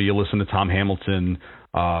Ohio, you listen to Tom Hamilton.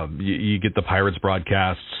 You get the Pirates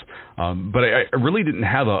broadcasts, but I really didn't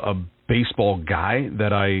have a baseball guy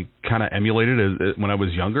that I kind of emulated when I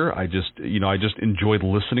was younger. I just enjoyed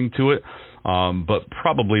listening to it, but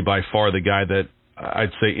probably by far the guy that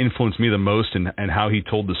I'd say influenced me the most and how he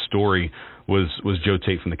told the story was Joe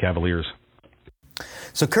Tate from the Cavaliers.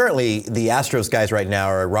 So currently, the Astros guys right now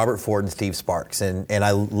are Robert Ford and Steve Sparks, and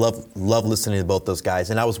I love listening to both those guys.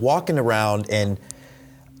 And I was walking around and.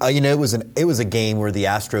 It was a game where the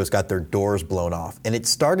Astros got their doors blown off, and it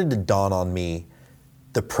started to dawn on me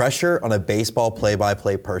the pressure on a baseball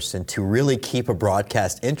play-by-play person to really keep a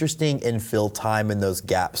broadcast interesting and fill time in those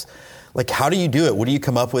gaps. Like, how do you do it? What do you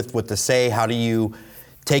come up with what to say? How do you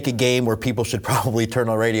take a game where people should probably turn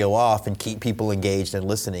the radio off and keep people engaged and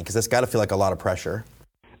listening? Because that's got to feel like a lot of pressure.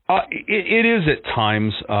 It is at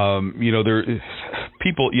times.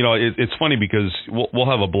 People. It's funny because we'll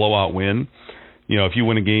have a blowout win. If you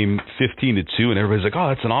win a game 15-2 and everybody's like, oh,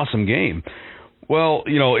 that's an awesome game. Well,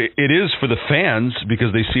 it is for the fans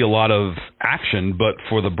because they see a lot of action, but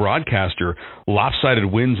for the broadcaster, lopsided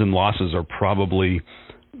wins and losses are probably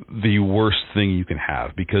the worst thing you can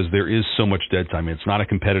have because there is so much dead time. It's not a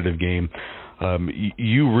competitive game.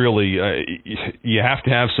 You really you have to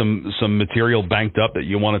have some material banked up that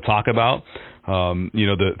you want to talk about.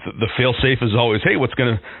 The fail safe is always, hey, what's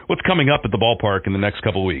coming up at the ballpark in the next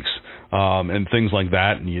couple of weeks, and things like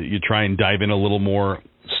that. And you try and dive in a little more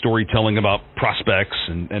storytelling about prospects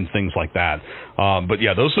and things like that. But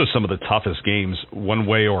yeah, those are some of the toughest games one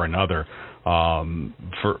way or another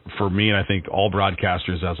for me, and I think all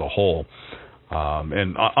broadcasters as a whole.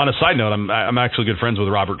 And on a side note, I'm actually good friends with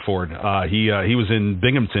Robert Ford. He was in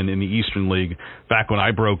Binghamton in the Eastern League back when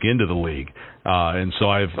I broke into the league, and so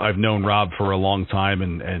I've known Rob for a long time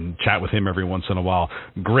and chat with him every once in a while.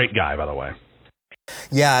 Great guy, by the way.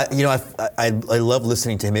 Yeah, I love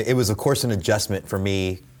listening to him. It was, of course, an adjustment for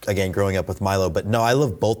me, again, growing up with Milo. But no, I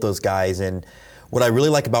love both those guys. And what I really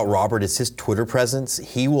like about Robert is his Twitter presence.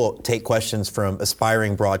 He will take questions from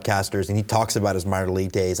aspiring broadcasters, and he talks about his minor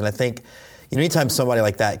league days. And I think anytime somebody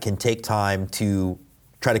like that can take time to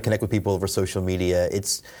try to connect with people over social media,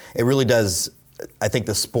 it really does, I think,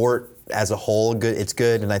 the sport as a whole, it's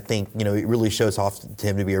good. And I think, it really shows off to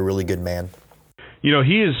him to be a really good man. He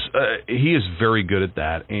is very good at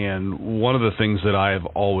that. And one of the things that I have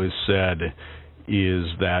always said is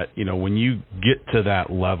that, when you get to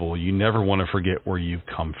that level, you never want to forget where you've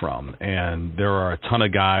come from. And there are a ton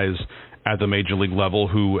of guys at the major league level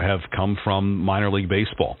who have come from minor league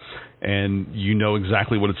baseball. And you know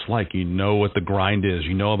exactly what it's like. You know what the grind is.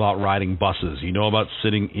 You know about riding buses. You know about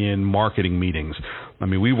sitting in marketing meetings. I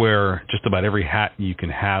mean, we wear just about every hat you can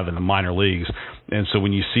have in the minor leagues. And so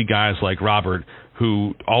when you see guys like Robert,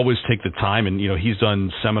 who always take the time, and he's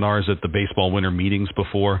done seminars at the baseball winter meetings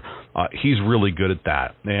before, he's really good at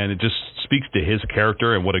that. And it just speaks to his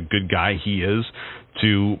character and what a good guy he is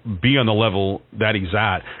to be on the level that he's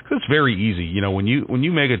at. Because it's very easy. When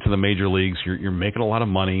you make it to the major leagues, you're making a lot of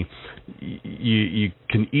money. You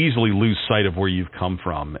can easily lose sight of where you've come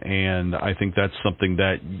from. And I think that's something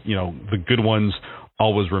that, the good ones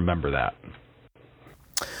always remember that.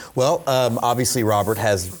 Well, obviously Robert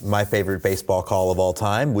has my favorite baseball call of all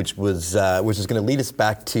time, which is going to lead us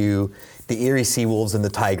back to the Erie Seawolves and the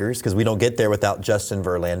Tigers, because we don't get there without Justin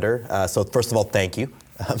Verlander. So first of all, thank you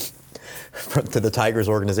to the Tigers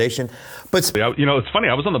organization. But it's funny.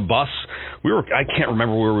 I was on the bus I can't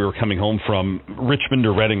remember where we were coming home from, Richmond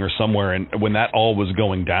or Reading or somewhere, and when that all was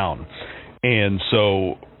going down. And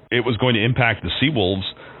so it was going to impact the Seawolves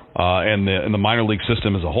and the minor league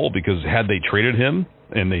system as a whole, because had they traded him,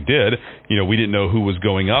 and they did, we didn't know who was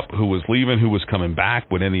going up, who was leaving, who was coming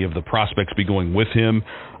back, would any of the prospects be going with him.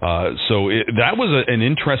 So that was an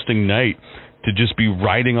interesting night to just be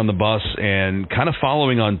riding on the bus and kind of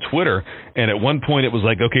following on Twitter. And at one point it was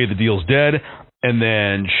like, okay, the deal's dead. And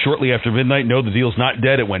then shortly after midnight, no, the deal's not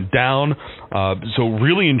dead. It went down. So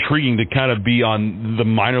really intriguing to kind of be on the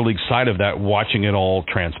minor league side of that, watching it all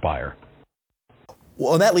transpire.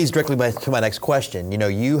 Well, and that leads directly to my next question.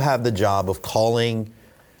 You have the job of calling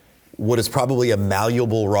what is probably a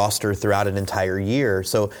malleable roster throughout an entire year.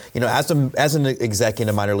 So, as an exec in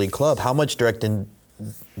a minor league club, how much direct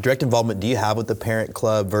involvement do you have with the parent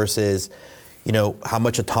club versus, how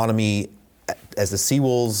much autonomy as the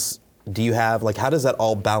Seawolves do you have? Like, how does that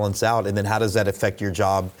all balance out? And then how does that affect your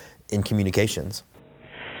job in communications?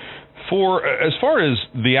 As far as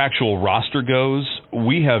the actual roster goes,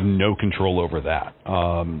 we have no control over that.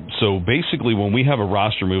 So basically, when we have a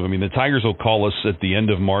roster move, the Tigers will call us at the end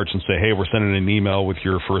of March and say, hey, we're sending an email with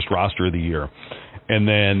your first roster of the year. And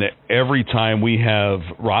then every time we have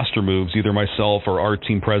roster moves, either myself or our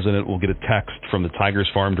team president will get a text from the Tigers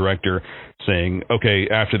farm director saying, okay,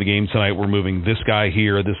 after the game tonight, we're moving this guy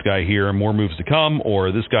here, more moves to come,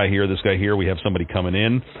 or this guy here, we have somebody coming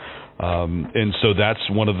in. And so that's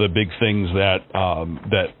one of the big things that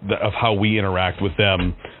of how we interact with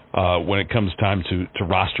them when it comes time to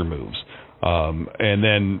roster moves. And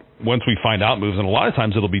then once we find out moves, and a lot of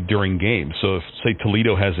times it'll be during games. So if, say,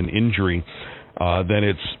 Toledo has an injury, then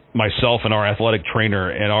it's myself and our athletic trainer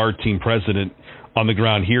and our team president on the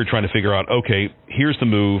ground here trying to figure out, okay, here's the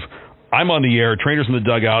move. I'm on the air, trainer's in the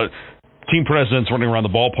dugout, team president's running around the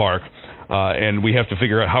ballpark. And we have to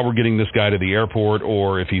figure out how we're getting this guy to the airport,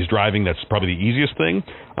 or if he's driving, that's probably the easiest thing.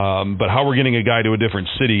 But how we're getting a guy to a different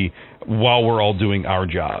city while we're all doing our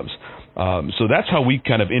jobs. So that's how we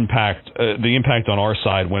kind of impact the impact on our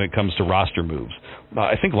side when it comes to roster moves.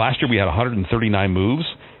 I think last year we had 139 moves,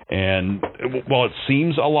 and while it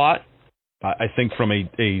seems a lot, I think from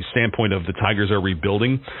a standpoint of the Tigers are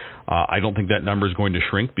rebuilding, I don't think that number is going to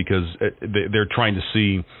shrink, because they're trying to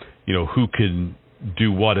see, who can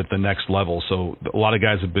do what at the next level. So a lot of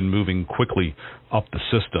guys have been moving quickly up the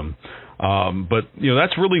system. But,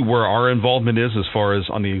 that's really where our involvement is as far as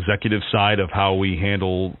on the executive side of how we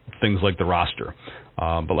handle things like the roster.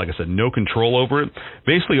 But like I said, no control over it.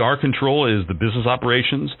 Basically, our control is the business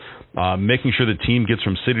operations, making sure the team gets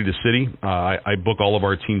from city to city. I book all of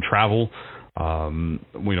our team travel,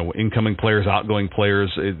 incoming players, outgoing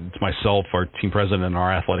players. It's myself, our team president, and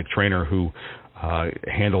our athletic trainer who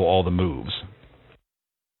handle all the moves.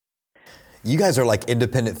 You guys are like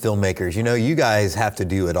independent filmmakers. You guys have to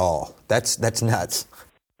do it all. That's nuts.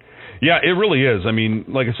 Yeah, it really is.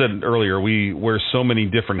 Like I said earlier, we wear so many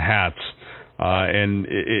different hats, and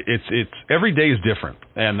it's every day is different.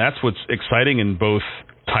 And that's what's exciting and both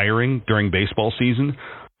tiring during baseball season,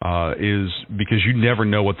 is because you never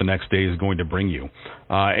know what the next day is going to bring you.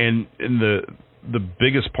 And the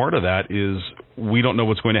biggest part of that is we don't know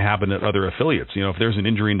what's going to happen at other affiliates. If there's an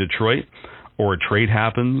injury in Detroit, or a trade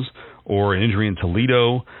happens, or an injury in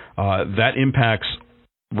Toledo, that impacts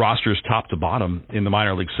rosters top to bottom in the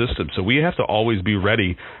minor league system. So we have to always be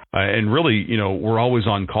ready, and really, we're always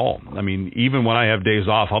on call. Even when I have days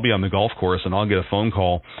off, I'll be on the golf course and I'll get a phone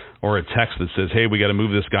call or a text that says, hey, we got to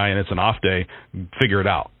move this guy and it's an off day, figure it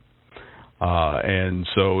out. And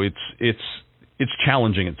so it's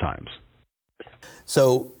challenging at times.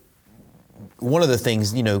 So one of the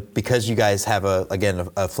things, because you guys have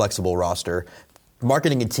a flexible roster,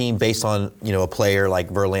 marketing a team based on, a player like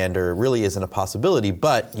Verlander really isn't a possibility,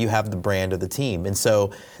 but you have the brand of the team. And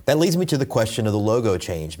so that leads me to the question of the logo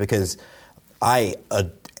change, because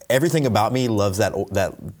everything about me loves that,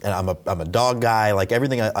 and I'm a dog guy, like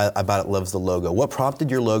everything about it loves the logo. What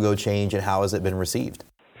prompted your logo change, and how has it been received?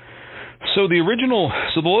 So the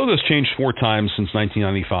logo's changed 4 times since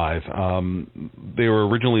 1995. They were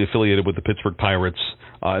originally affiliated with the Pittsburgh Pirates,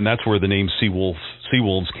 and that's where the name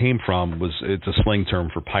Seawolves came from. It's a slang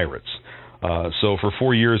term for pirates. So for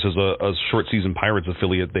 4 years as a short season Pirates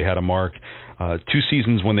affiliate, they had a mark. 2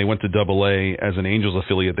 seasons when they went to AA as an Angels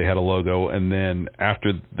affiliate, they had a logo, and then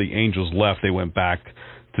after the Angels left, they went back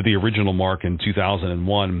to the original mark in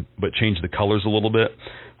 2001, but changed the colors a little bit.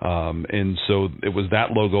 And so it was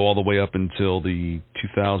that logo all the way up until the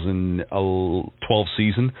 2012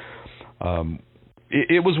 season.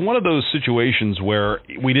 It was one of those situations where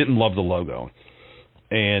we didn't love the logo.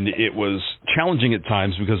 and it was challenging at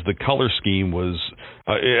times because the color scheme was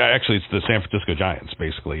actually it's the San Francisco Giants.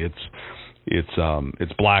 Basically,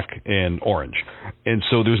 it's black and orange, and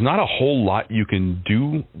so there's not a whole lot you can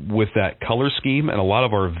do with that color scheme. And a lot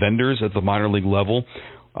of our vendors at the minor league level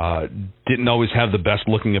didn't always have the best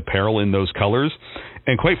looking apparel in those colors.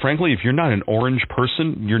 And quite frankly, if you're not an orange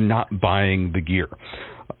person, you're not buying the gear.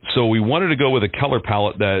 So we wanted to go with a color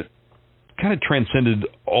palette that kind of transcended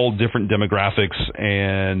all different demographics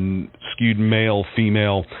and skewed male,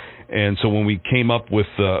 female. And so when we came up with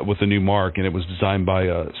the new mark, and it was designed by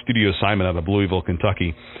Studio Simon out of Louisville,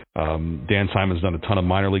 Kentucky. Dan Simon's done a ton of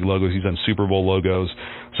minor league logos. He's done Super Bowl logos.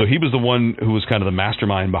 So he was the one who was kind of the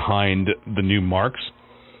mastermind behind the new marks.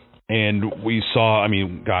 And we saw,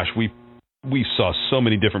 we saw so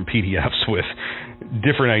many different PDFs with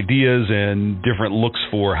different ideas and different looks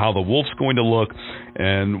for how the wolf's going to look.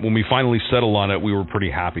 And when we finally settled on it, we were pretty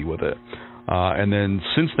happy with it. And then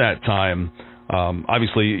since that time,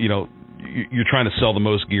 obviously, you're trying to sell the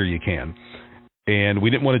most gear you can. And we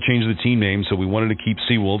didn't want to change the team name, so we wanted to keep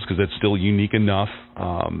Seawolves because that's still unique enough.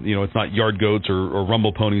 It's not Yard Goats or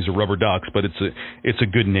Rumble Ponies or Rubber Ducks, but it's a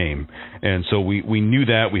good name. And so we knew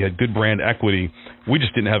that. We had good brand equity. We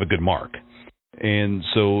just didn't have a good mark. And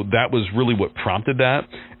so that was really what prompted that.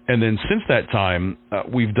 And then since that time,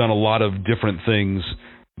 we've done a lot of different things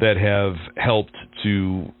that have helped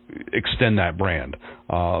to extend that brand.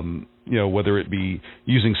 Whether it be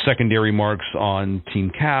using secondary marks on team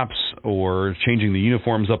caps or changing the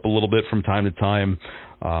uniforms up a little bit from time to time.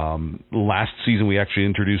 Last season, we actually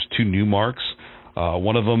introduced 2 new marks.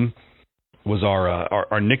 One of them was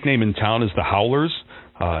our nickname in town is the Howlers,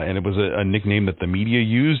 and it was a nickname that the media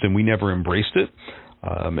used, and we never embraced it,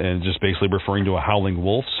 and just basically referring to a howling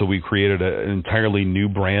wolf. So we created an entirely new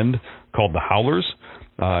brand called the Howlers,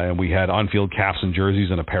 and we had on-field caps and jerseys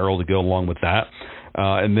and apparel to go along with that.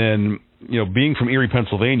 And then, being from Erie,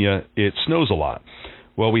 Pennsylvania, it snows a lot.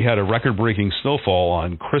 Well, we had a record-breaking snowfall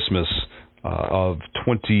on Christmas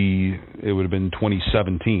it would have been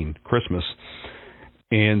 2017, Christmas.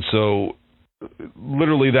 And so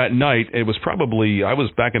literally that night, I was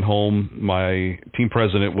back at home. My team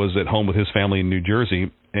president was at home with his family in New Jersey,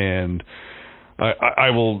 and I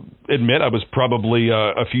will admit I was probably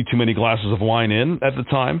a few too many glasses of wine in at the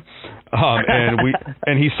time,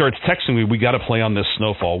 and he starts texting me, "We got to play on this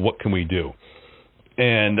snowfall. What can we do?"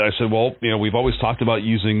 And I said, "Well, we've always talked about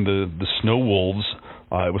using the snow wolves.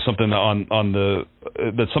 It was something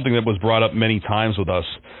that's something that was brought up many times with us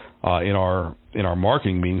in our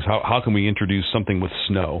marketing meetings. How can we introduce something with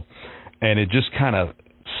snow?" And it just kind of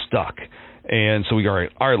stuck. And so we go,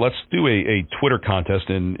 all right, let's do a Twitter contest.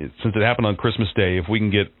 And since it happened on Christmas Day, if we can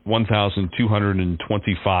get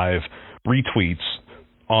 1,225 retweets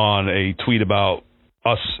on a tweet about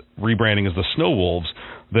us rebranding as the Snow Wolves,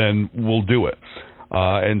 then we'll do it.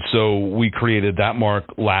 And so we created that mark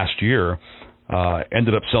last year,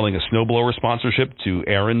 ended up selling a snowblower sponsorship to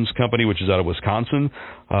Aaron's company, which is out of Wisconsin,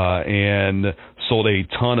 and sold a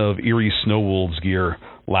ton of Erie Snow Wolves gear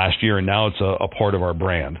last year, and now it's a part of our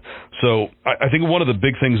brand. So I think one of the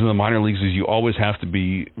big things in the minor leagues is you always have to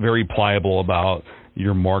be very pliable about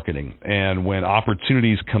your marketing. And when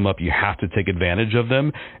opportunities come up, you have to take advantage of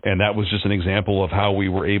them. And that was just an example of how we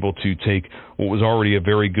were able to take what was already a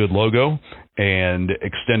very good logo and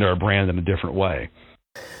extend our brand in a different way.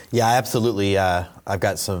 Yeah, absolutely. I've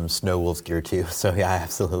got some Snow Wolves gear too. So yeah,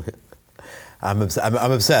 absolutely. I'm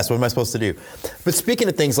obsessed. What am I supposed to do? But speaking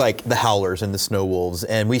of things like the Howlers and the Snow Wolves,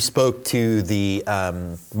 and we spoke to the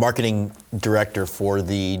marketing director for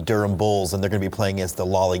the Durham Bulls, and they're going to be playing as the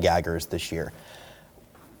Lollygaggers this year.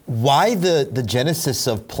 Why the genesis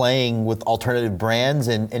of playing with alternative brands,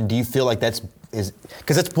 and do you feel like because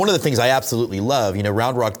that's one of the things I absolutely love.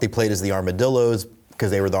 Round Rock, they played as the Armadillos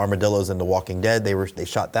because they were the Armadillos in The Walking Dead. They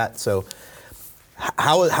shot that. So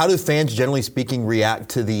how do fans, generally speaking, react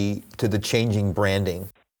to the changing branding?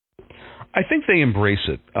 I think they embrace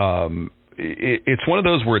it. It's one of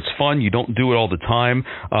those where it's fun. You don't do it all the time.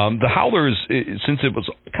 The Howlers, since it was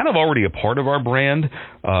kind of already a part of our brand,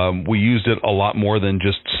 we used it a lot more than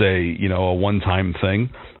just, say, a one-time thing,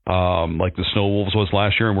 like the Snow Wolves was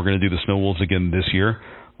last year, and we're going to do the Snow Wolves again this year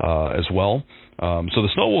as well. So the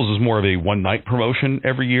Snow Wolves is more of a one-night promotion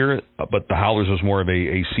every year, but the Howlers was more of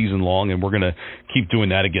a season-long, and we're going to keep doing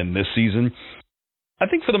that again this season. I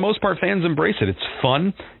think for the most part, fans embrace it. It's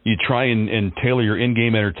fun. You try and tailor your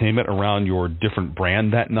in-game entertainment around your different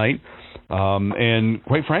brand that night. And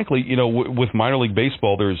quite frankly, with minor league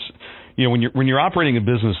baseball, there's, when you're operating a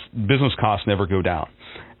business costs never go down.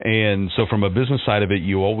 And so from a business side of it,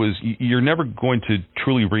 you're never going to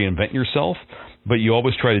truly reinvent yourself, but you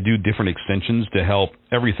always try to do different extensions to help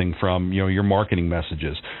everything from, your marketing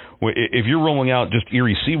messages. If you're rolling out just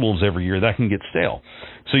Erie Seawolves every year, that can get stale.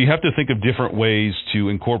 So you have to think of different ways to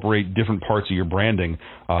incorporate different parts of your branding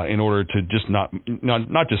in order to just not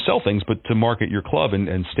just sell things, but to market your club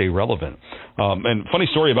and stay relevant. And funny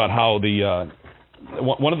story about how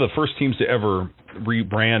one of the first teams to ever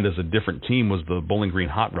rebrand as a different team was the Bowling Green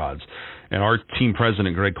Hot Rods. And our team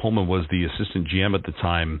president, Greg Coleman, was the assistant GM at the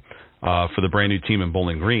time for the brand new team in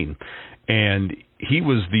Bowling Green. And he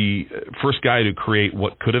was the first guy to create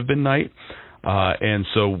what could have been night. And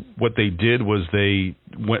so what they did was they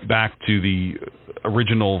went back to the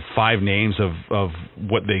original 5 names of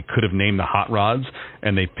what they could have named the Hot Rods,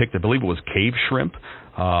 and they picked, I believe it was Cave Shrimp.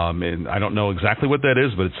 And I don't know exactly what that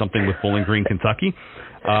is, but it's something with Bowling Green, Kentucky.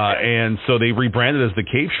 And so they rebranded as the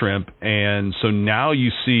Cave Shrimp. And so now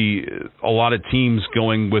you see a lot of teams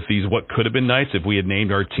going with these what could have been nights if we had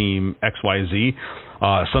named our team XYZ.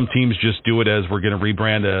 Some teams just do it as we're going to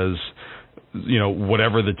rebrand as,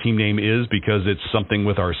 whatever the team name is because it's something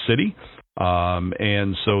with our city.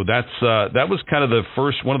 And so that was kind of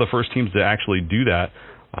one of the first teams to actually do that.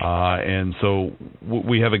 And so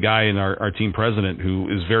we have a guy in our team president who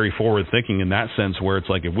is very forward thinking in that sense, where it's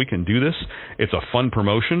like, if we can do this, it's a fun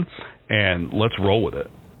promotion and let's roll with it.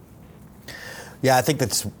 Yeah, I think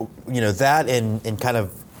that's, that and kind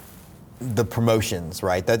of the promotions,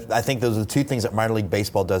 right? I think those are the two things that minor league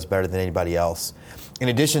baseball does better than anybody else. In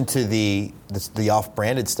addition to the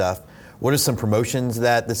off-branded stuff, what are some promotions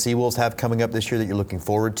that the Seawolves have coming up this year that you're looking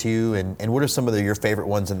forward to, and what are some of your favorite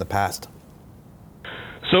ones in the past?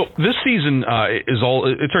 So this season it's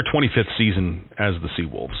our 25th season as the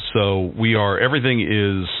Seawolves. So everything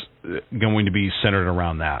is going to be centered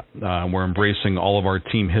around that. We're embracing all of our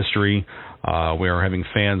team history. We are having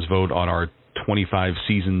fans vote on our 25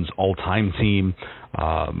 seasons all-time team.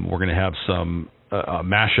 We're going to have a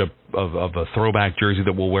mashup of a throwback jersey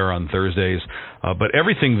that we'll wear on Thursdays. But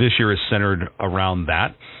everything this year is centered around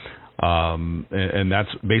that. And that's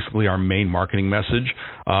basically our main marketing message.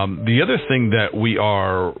 The other thing that we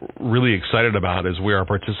are really excited about is we are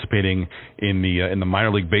participating in the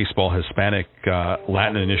minor league baseball Hispanic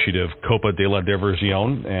Latin initiative, Copa de la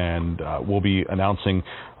Diversión, and we'll be announcing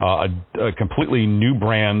a completely new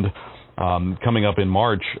brand coming up in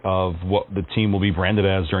March of what the team will be branded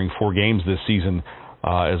as during 4 games this season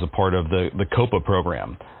as a part of the Copa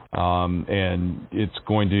program. And it's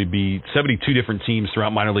going to be 72 different teams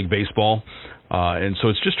throughout minor league baseball. And so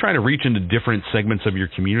it's just trying to reach into different segments of your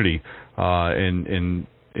community in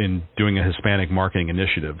doing a Hispanic marketing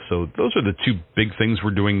initiative. So those are the 2 big things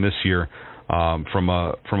we're doing this year from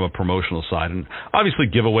a promotional side. And obviously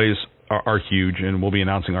giveaways are huge, and we'll be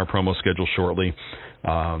announcing our promo schedule shortly.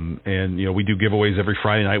 And we do giveaways every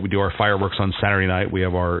Friday night. We do our fireworks on Saturday night. We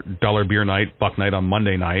have our dollar beer night, Buck Night on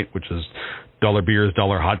Monday night, which is dollar beers,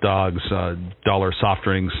 dollar hot dogs, dollar soft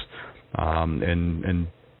drinks, and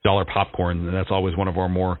dollar popcorn. And that's always one of our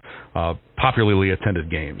more popularly attended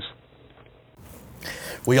games.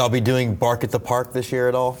 Will y'all be doing Bark at the Park this year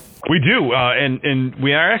at all? We do, and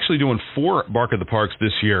we are actually doing 4 Bark at the Parks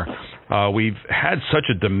this year. We've had such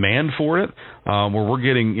a demand for it, where we're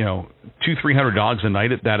getting 200-300 dogs a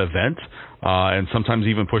night at that event, and sometimes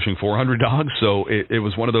even pushing 400 dogs. So it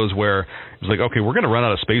was one of those where it was like, okay, we're going to run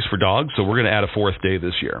out of space for dogs, so we're going to add a 4th day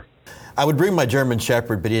this year. I would bring my German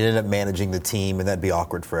Shepherd, but he'd end up managing the team, and that'd be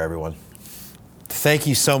awkward for everyone. Thank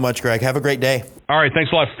you so much, Greg. Have a great day. All right,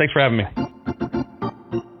 thanks a lot. Thanks for having me.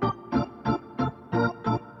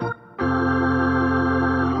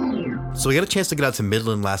 So we got a chance to get out to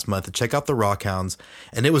Midland last month to check out the Rockhounds,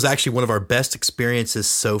 and it was actually one of our best experiences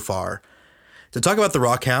so far. To talk about the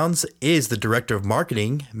Rockhounds is the Director of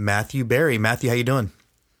Marketing, Matthew Berry. Matthew, how you doing?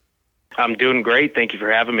 I'm doing great. Thank you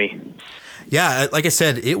for having me. Yeah, like I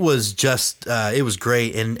said, it was just it was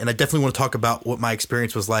great, and I definitely want to talk about what my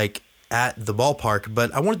experience was like at the ballpark.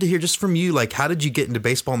 But I wanted to hear just from you, like, how did you get into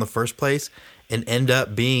baseball in the first place and end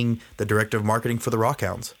up being the Director of Marketing for the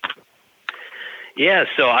Rockhounds? Yeah,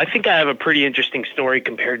 so I think I have a pretty interesting story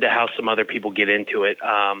compared to how some other people get into it.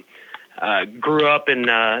 Grew up in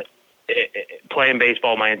playing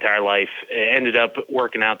baseball my entire life. Ended up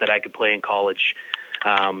working out that I could play in college.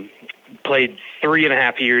 Played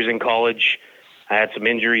 3.5 years in college. I had some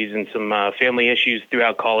injuries and some family issues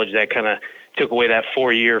throughout college that kind of took away that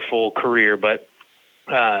 4-year full career, but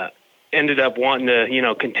ended up wanting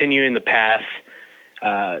to, continue in the path.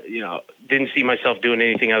 Didn't see myself doing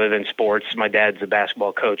anything other than sports. My dad's a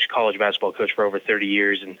basketball coach, college basketball coach for over 30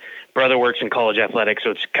 years, and brother works in college athletics,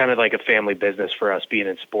 so it's kind of like a family business for us being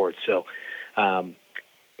in sports. So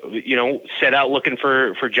set out looking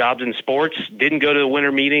for jobs in sports. Didn't go to the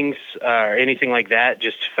winter meetings or anything like that.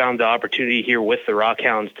 Just found the opportunity here with the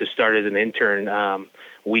Rockhounds to start as an intern.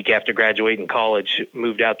 Week after graduating college,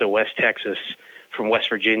 moved out to West Texas from West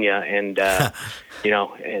Virginia, and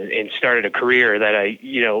and started a career that I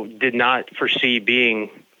did not foresee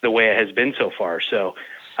being the way it has been so far. So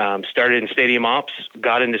started in stadium ops,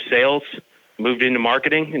 got into sales, moved into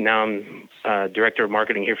marketing, and now I'm director of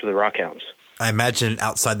marketing here for the Rockhounds. I imagine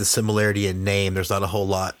outside the similarity in name, there's not a whole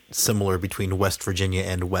lot similar between West Virginia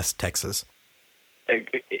and West Texas.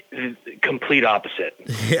 Complete opposite.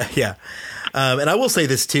 Yeah. And I will say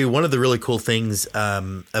this too. One of the really cool things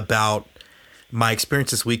about my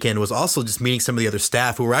experience this weekend was also just meeting some of the other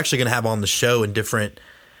staff who we're actually going to have on the show in different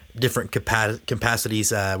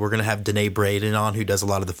capacities. We're going to have Danae Braden on, who does a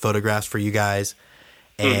lot of the photographs for you guys.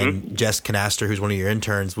 And Jess Canaster, who's one of your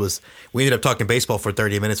interns, we ended up talking baseball for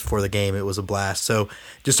 30 minutes before the game. It was a blast. So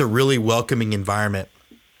just a really welcoming environment.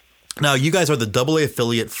 Now, you guys are the AA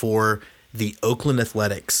affiliate for the Oakland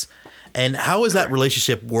Athletics. And how is that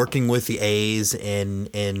relationship working with the A's,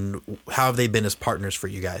 and how have they been as partners for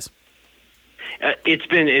you guys? It's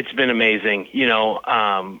been amazing.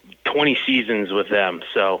 20 seasons with them.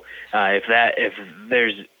 So if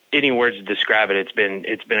there's any words to describe it,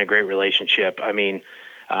 it's been a great relationship. I mean,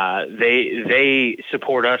 they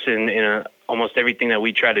support us in almost everything that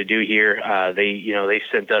we try to do here. They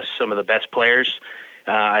sent us some of the best players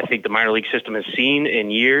I think the minor league system has seen in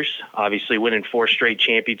years. Obviously, winning 4 straight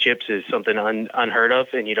championships is something unheard of,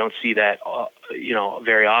 and you don't see that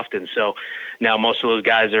very often. So now most of those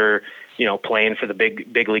guys are playing for the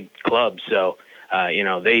big league clubs. So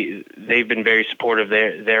they've been very supportive.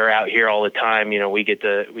 They're out here all the time. We get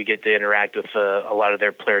to interact with a lot of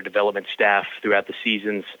their player development staff throughout the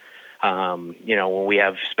seasons. When we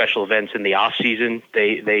have special events in the off season,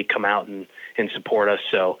 they come out and support us.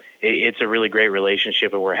 So it's a really great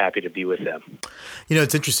relationship, and we're happy to be with them.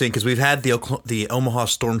 It's interesting because we've had the Omaha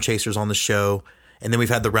Storm Chasers on the show, and then we've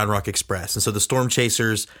had the Round Rock Express. And so the Storm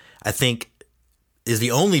Chasers, I think, is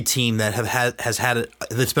the only team that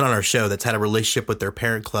that's been on our show that's had a relationship with their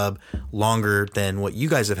parent club longer than what you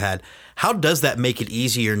guys have had. How does that make it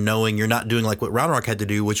easier knowing you're not doing like what Round Rock had to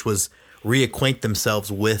do, which was reacquaint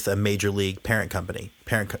themselves with a major league parent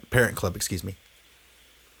club, excuse me?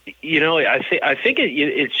 I think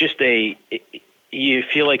it's just you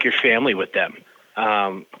feel like you're family with them.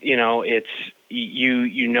 It's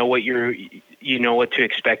you know what to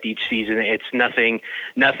expect each season. It's nothing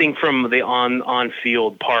from the on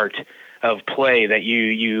field part of play that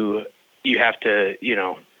you have to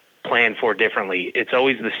plan for differently. It's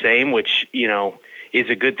always the same, which is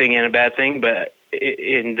a good thing and a bad thing, but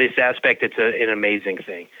in this aspect, it's an amazing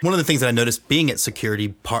thing. One of the things that I noticed being at Security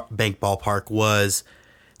Bank Ballpark was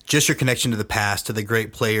just your connection to the past, to the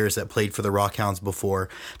great players that played for the Rockhounds before.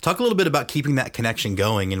 Talk a little bit about keeping that connection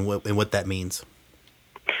going and what that means.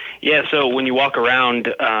 Yeah, so when you walk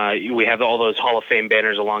around, we have all those Hall of Fame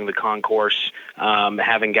banners along the concourse,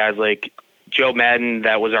 having guys like Joe Madden,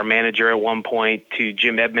 that was our manager at one point, to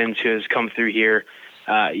Jim Edmonds, who has come through here.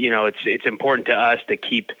 It's important to us to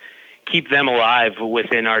keep them alive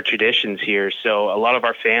within our traditions here. So a lot of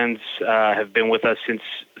our fans have been with us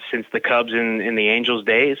since the Cubs and the Angels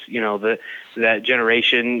days. That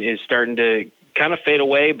generation is starting to kind of fade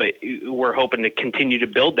away, but we're hoping to continue to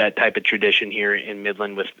build that type of tradition here in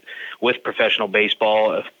Midland with professional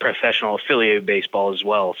baseball, professional affiliated baseball as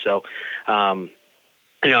well. So,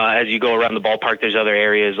 as you go around the ballpark, there's other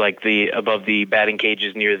areas like above the batting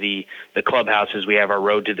cages near the clubhouses. We have our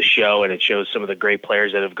Road to the Show, and it shows some of the great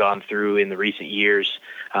players that have gone through in the recent years,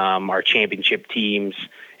 our championship teams,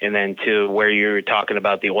 and then to where you're talking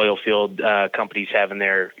about the oil field companies having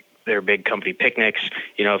their big company picnics.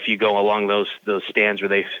 If you go along those stands where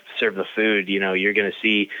they serve the food, you're going to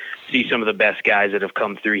see some of the best guys that have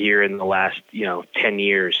come through here in the last 10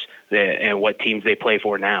 years and what teams they play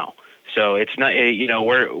for now. So it's not,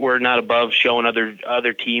 we're not above showing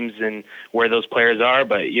other teams and where those players are,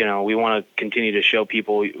 but we want to continue to show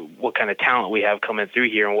people what kind of talent we have coming through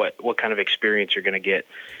here and what kind of experience you're going to get,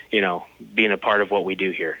 being a part of what we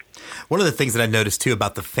do here. One of the things that I noticed too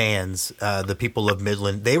about the fans, the people of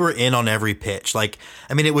Midland, they were in on every pitch.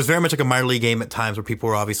 It was very much like a minor league game at times where people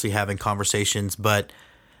were obviously having conversations, but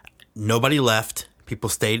nobody left. People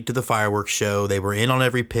stayed to the fireworks show. They were in on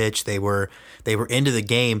every pitch. They were into the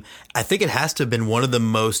game. I think it has to have been one of the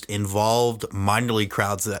most involved minor league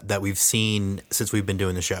crowds that we've seen since we've been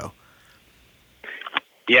doing the show.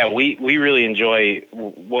 Yeah, we really enjoy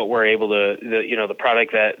what we're able to, the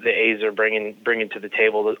product that the A's are bringing to the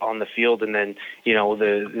table on the field, and then,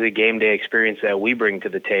 the game day experience that we bring to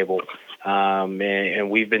the table. And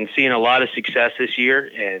we've been seeing a lot of success this year,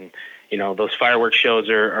 and, those fireworks shows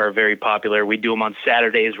are very popular. We do them on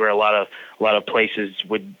Saturdays, where a lot of places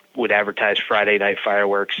would advertise Friday night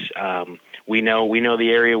fireworks. We know the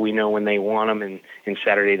area. We know when they want them, and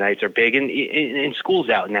Saturday nights are big. And school's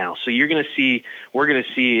out now, so we're going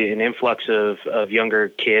to see an influx of younger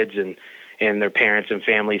kids and their parents and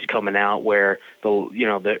families coming out. Where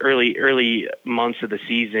the early months of the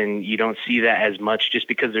season, you don't see that as much, just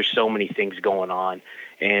because there's so many things going on.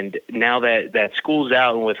 And now that school's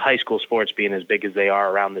out, and with high school sports being as big as they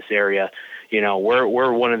are around this area,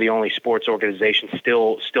 we're one of the only sports organizations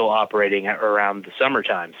still operating around the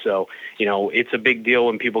summertime. So, it's a big deal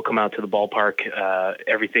when people come out to the ballpark,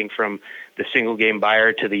 everything from the single game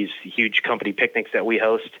buyer to these huge company picnics that we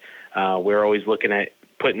host. We're always looking at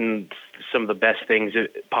putting some of the best things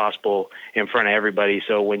possible in front of everybody.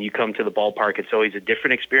 So when you come to the ballpark, it's always a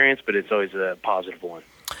different experience, but it's always a positive one.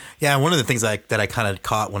 Yeah, one of the things that I kind of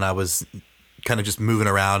caught when I was kind of just moving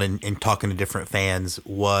around and talking to different fans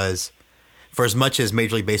was, for as much as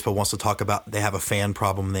Major League Baseball wants to talk about they have a fan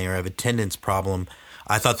problem, they have attendance problem,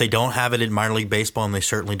 I thought they don't have it in minor league baseball, and they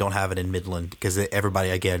certainly don't have it in Midland, because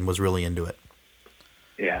everybody, again, was really into it.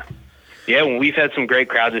 Yeah. Yeah, well, we've had some great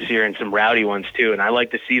crowds this year and some rowdy ones too, and I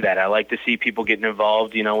like to see that. I like to see people getting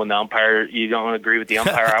involved. When the umpire, you don't agree with the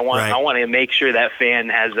umpire, I want Right. I want to make sure that fan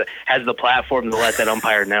has the platform to let that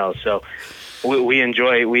umpire know. So we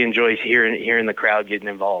enjoy hearing the crowd getting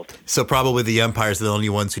involved. So probably the umpires are the only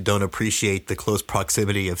ones who don't appreciate the close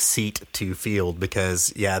proximity of seat to field,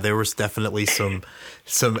 because there was definitely some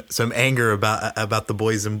anger about the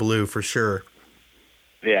boys in blue, for sure.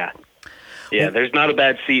 Yeah. Yeah, there's not a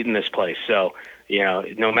bad seat in this place. So,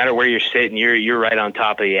 no matter where you're sitting, you're right on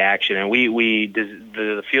top of the action. And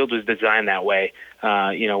the field was designed that way.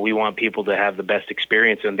 We want people to have the best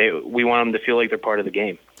experience, and we want them to feel like they're part of the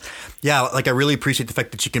game. Yeah, I really appreciate the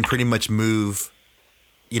fact that you can pretty much move,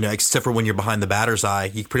 except for when you're behind the batter's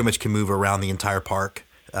eye, you pretty much can move around the entire park.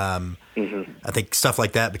 I think stuff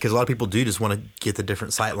like that, because a lot of people do just want to get the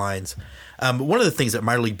different sight lines. One of the things that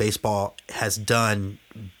minor league baseball has done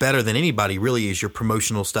better than anybody really is your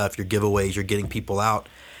promotional stuff, your giveaways, you're getting people out.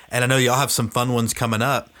 And I know y'all have some fun ones coming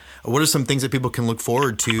up. What are some things that people can look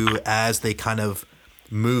forward to as they kind of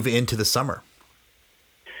move into the summer?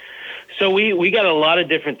 So we got a lot of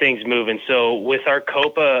different things moving. So with our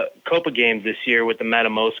Copa games this year with the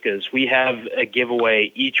Matamoscas, we have a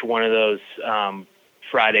giveaway each one of those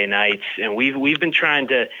Friday nights, and we've been trying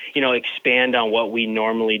to expand on what we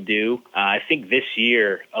normally do. I think this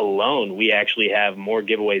year alone we actually have more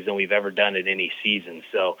giveaways than we've ever done in any season.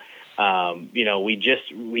 So we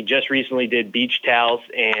just recently did beach towels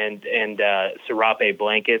and serape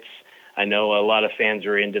blankets. I know a lot of fans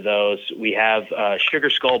are into those. We have Sugar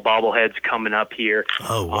Skull bobbleheads coming up here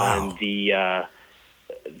on the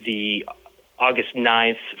August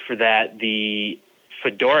 9th for that. The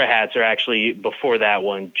fedora hats are actually before that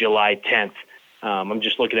one, July 10th. I'm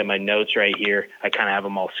just looking at my notes right here. I kind of have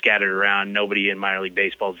them all scattered around. Nobody in minor league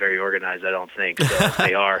baseball is very organized, I don't think. So if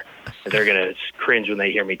they are, they're going to cringe when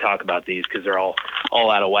they hear me talk about these, because they're all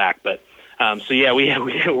out of whack. But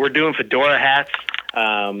we're doing fedora hats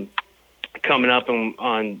coming up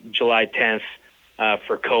on July 10th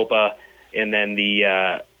for Copa, and then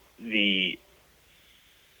the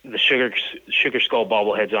Sugar Skull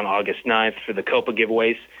bobbleheads on August 9th for the Copa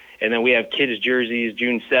giveaways. And then we have kids' jerseys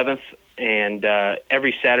June 7th, and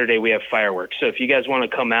every Saturday we have fireworks. So if you guys want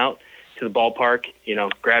to come out to the ballpark,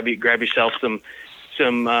 grab yourself some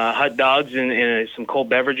hot dogs and some cold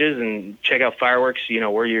beverages and check out fireworks.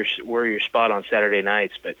 We're your spot on Saturday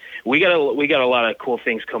nights. But we got a lot of cool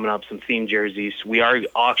things coming up, some theme jerseys. We are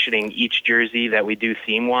auctioning each jersey that we do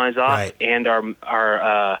theme-wise off, right, and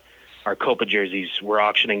our Copa jerseys, we're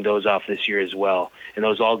auctioning those off this year as well. And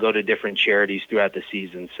those all go to different charities throughout the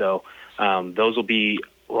season. So those will be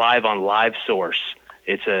live on Live Source.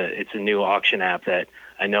 It's a new auction app that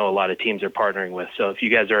I know a lot of teams are partnering with. So if you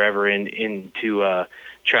guys are ever into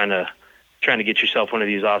trying to get yourself one of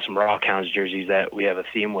these awesome Rockhounds jerseys that we have a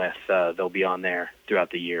theme with, they'll be on there throughout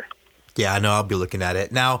the year. Yeah, I know. I'll be looking at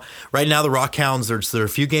it. Now, right now, the Rockhounds, there are a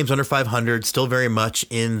few games under 500, still very much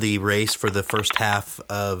in the race for the first half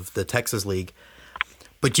of the Texas League.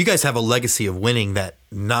 But you guys have a legacy of winning that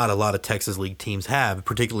not a lot of Texas League teams have,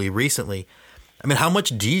 particularly recently. I mean, how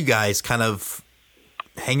much do you guys kind of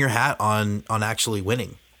hang your hat on actually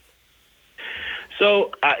winning?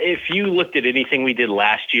 So if you looked at anything we did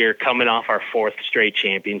last year, coming off our 4th straight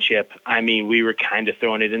championship, I mean, we were kind of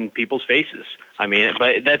throwing it in people's faces. I mean,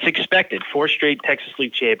 but that's expected. 4 straight Texas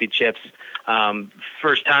League championships.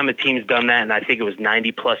 First time a team's done that, and I think it was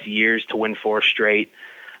 90-plus years to win 4 straight.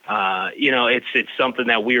 It's something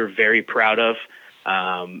that we are very proud of.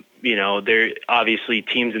 There obviously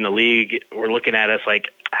teams in the league were looking at us like,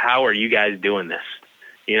 how are you guys doing this?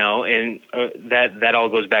 And that all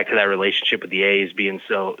goes back to that relationship with the A's being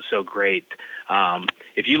so great.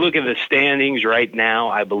 If you look at the standings right now,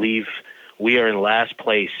 I believe we are in last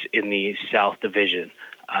place in the South Division.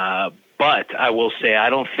 But I will say, I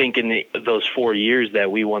don't think in those 4 years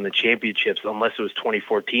that we won the championships, unless it was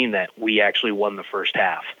 2014, that we actually won the first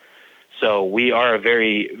half. So we are a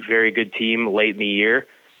very, very good team late in the year.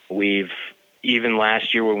 Even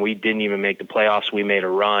last year when we didn't even make the playoffs, we made a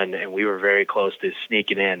run, and we were very close to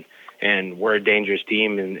sneaking in. And we're a dangerous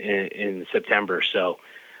team in September. So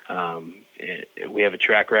we have a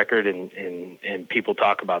track record, and people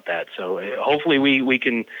talk about that. So hopefully we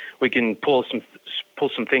can pull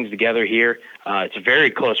some things together here. It's a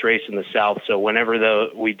very close race in the South. So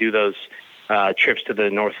whenever we do those trips to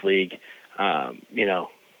the North League,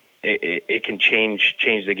 it can change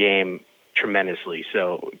the game tremendously.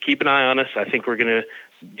 So keep an eye on us. I think we're going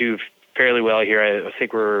to do fairly well here. I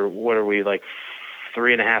think we're like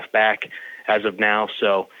 3.5 back as of now.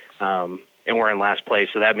 So, and we're in last place.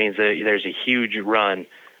 So that means that there's a huge run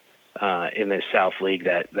in the South League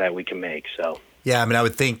that we can make. So, yeah, I mean, I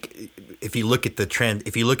would think if you look at the trend,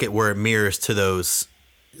 if you look at where it mirrors to those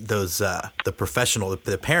the professional,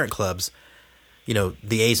 the parent clubs,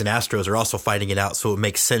 the A's and Astros are also fighting it out, so it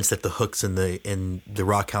makes sense that the Hooks and the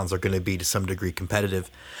Rockhounds are going to be to some degree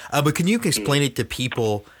competitive. But can you explain it to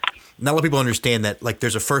people? Not a lot of people understand that, like,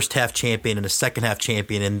 there's a first half champion and a second half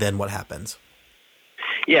champion, and then what happens?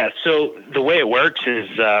 Yeah. So the way it works is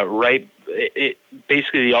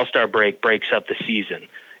basically the All-Star break breaks up the season,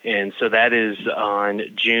 and so that is on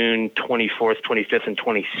June 24th, 25th, and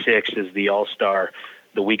 26th is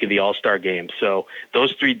the week of the All-Star game. So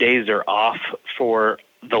those 3 days are off for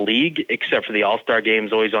the league, except for the All-Star game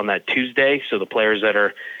is always on that Tuesday. So the players that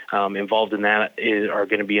are involved in that are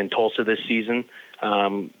going to be in Tulsa this season,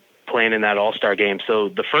 playing in that All-Star game. So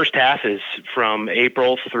the first half is from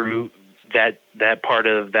April through that part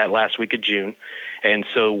of that last week of June. And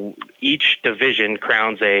so each division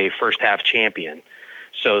crowns a first half champion.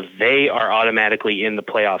 So they are automatically in the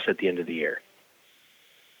playoffs at the end of the year.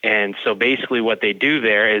 And so basically what they do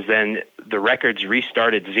there is then the records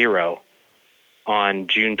restart at 0 on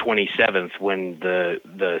June 27th when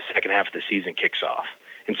the second half of the season kicks off.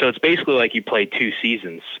 And so it's basically like you play 2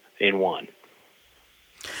 seasons in one.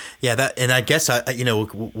 Yeah, and I guess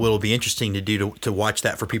what'll be interesting to do to watch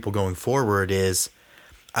that for people going forward is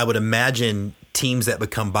I would imagine teams that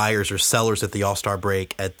become buyers or sellers at the All-Star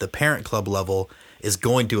break at the parent club level is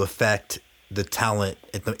going to affect the talent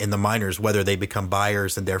in the minors, whether they become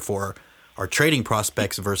buyers and therefore are trading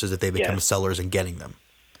prospects versus if they become sellers and getting them.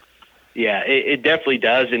 Yeah, it definitely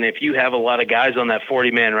does. And if you have a lot of guys on that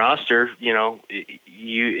 40-man roster,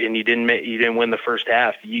 you didn't win the first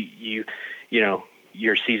half,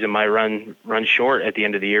 your season might run short at the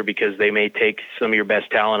end of the year because they may take some of your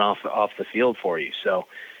best talent off the field for you. So,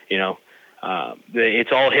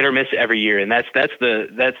 it's all hit or miss every year, and that's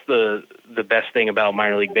the best thing about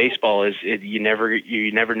minor league baseball is you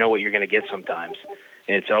never know what you're going to get sometimes.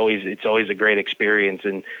 And it's always a great experience,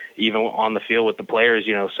 and even on the field with the players,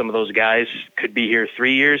 some of those guys could be here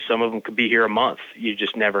 3 years, some of them could be here a month. You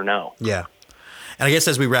just never know. Yeah. And I guess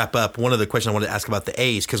as we wrap up, one of the questions I wanted to ask about the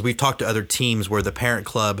A's, because we've talked to other teams where the parent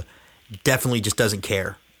club definitely just doesn't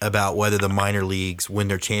care about whether the minor leagues win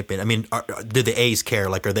their champion. I mean, do the A's care?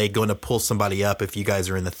 Like, are they going to pull somebody up if you guys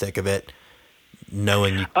are in the thick of it,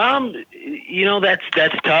 knowing?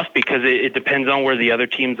 That's tough because it depends on where the other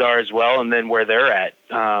teams are as well, and then where they're at.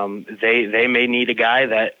 They may need a guy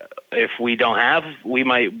that if we don't have, we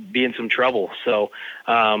might be in some trouble. So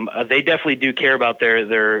they definitely do care about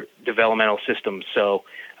their developmental system. So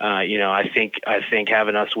I think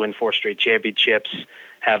having us win 4 straight championships.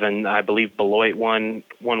 I believe Beloit won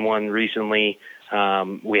one recently.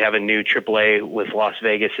 We have a new AAA with Las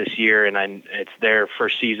Vegas this year, and it's their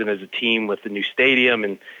first season as a team with the new stadium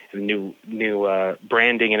and new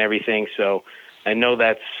branding and everything. So I know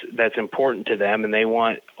that's important to them, and they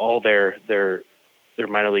want all their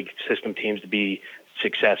minor league system teams to be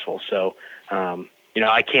successful. So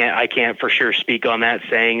I can't for sure speak on that,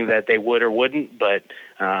 saying that they would or wouldn't, but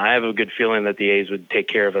I have a good feeling that the A's would take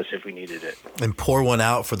care of us if we needed it. And pour one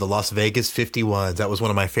out for the Las Vegas 51s. That was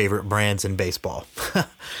one of my favorite brands in baseball.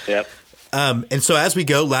 Yep. And so as we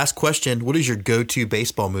go, last question, what is your go-to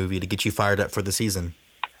baseball movie to get you fired up for the season?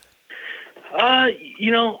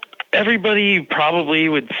 Everybody probably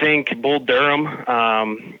would think Bull Durham.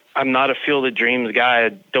 I'm not a Field of Dreams guy. I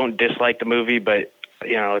don't dislike the movie, but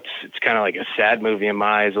it's kind of like a sad movie in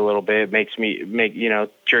my eyes a little bit.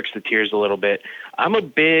 It jerks the tears a little bit. I'm a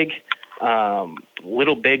big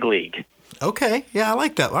Little Big League. Okay, yeah, I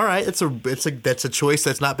like that. All right, that's a choice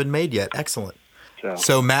that's not been made yet. Excellent.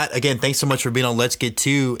 So Matt, again, thanks so much for being on Let's Get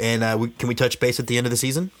To, and can we touch base at the end of the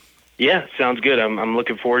season? Yeah, sounds good. I'm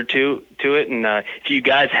looking forward to it. And if you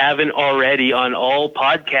guys haven't already on all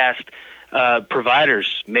podcast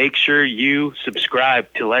providers, make sure you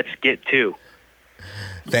subscribe to Let's Get To.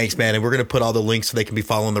 Thanks, man. And we're going to put all the links so they can be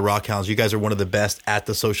following the Rockhounds. You guys are one of the best at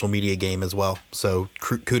the social media game as well. So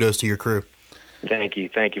kudos to your crew. Thank you.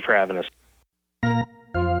 Thank you for having us.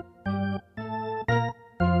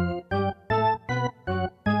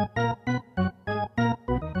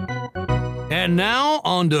 And now,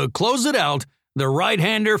 on to close it out, the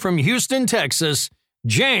right-hander from Houston, Texas,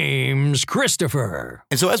 James Christopher.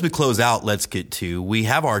 And so as we close out, Let's Get To, we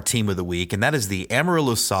have our team of the week, and that is the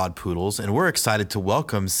Amarillo Sod Poodles, and we're excited to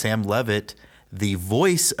welcome Sam Levitt, the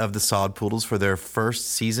voice of the Sod Poodles, for their first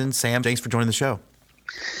season. Sam, thanks for joining the show.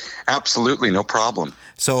 Absolutely, no problem.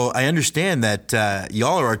 So I understand that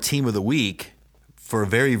y'all are our team of the week for a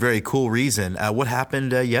very, very cool reason. What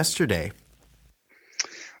happened yesterday?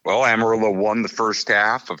 Well, Amarillo won the first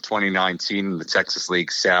half of 2019 in the Texas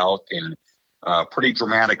League South in pretty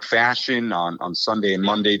dramatic fashion. On Sunday and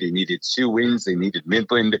Monday, they needed 2 wins. They needed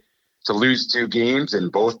Midland to lose 2 games,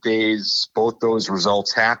 and both days, both those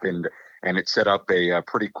results happened, and it set up a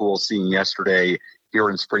pretty cool scene yesterday here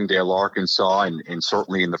in Springdale, Arkansas, and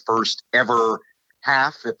certainly in the first ever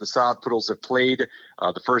half that the Sod Poodles have played,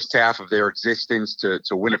 the first half of their existence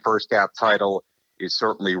to win a first half title is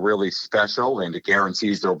certainly really special, and it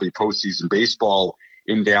guarantees there'll be postseason baseball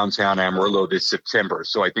in downtown Amarillo this September.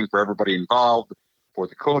 So I think for everybody involved, for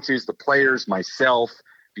the coaches, the players, myself,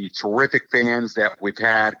 the terrific fans that we've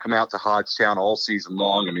had come out to Hodgetown all season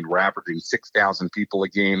long. I mean, we're averaging 6,000 people a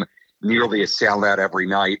game, nearly a sellout every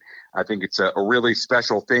night. I think it's a really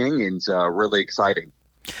special thing and really exciting.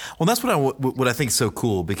 Well, that's what I think is so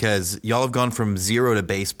cool, because y'all have gone from 0 to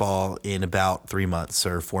baseball in about 3 months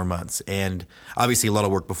or 4 months, and obviously a lot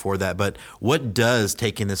of work before that. But what does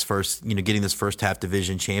taking this getting this first half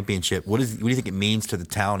division championship, what do you think it means to the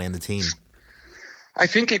town and the team? I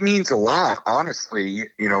think it means a lot, honestly.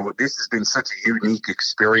 This has been such a unique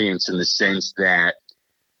experience in the sense that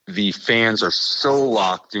the fans are so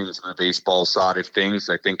locked into the baseball side of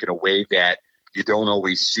things, I think in a way that you don't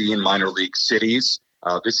always see in minor league cities.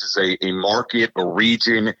 This is a market, a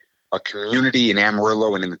region, a community in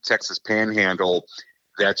Amarillo and in the Texas Panhandle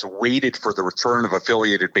that's waited for the return of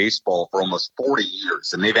affiliated baseball for almost 40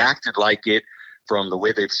 years. And they've acted like it from the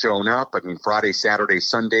way they've shown up. I mean, Friday, Saturday,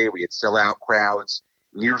 Sunday, we had sellout crowds,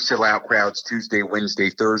 near sellout crowds Tuesday, Wednesday,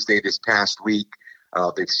 Thursday this past week.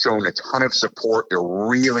 They've shown a ton of support. They're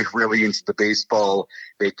really, really into the baseball.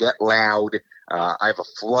 They get loud. I have a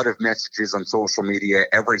flood of messages on social media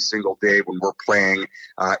every single day when we're playing.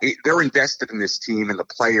 They're invested in this team and the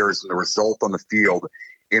players and the result on the field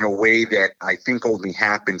in a way that I think only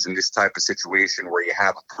happens in this type of situation where you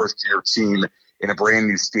have a first-year team in a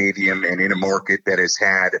brand-new stadium and in a market that has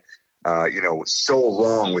had, so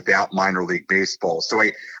long without minor league baseball. So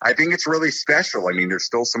I think it's really special. I mean, there's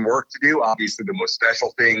still some work to do. Obviously, the most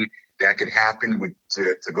special thing that could happen would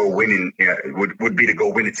be to go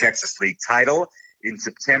win a Texas League title in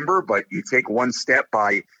September. But you take one step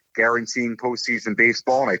by guaranteeing postseason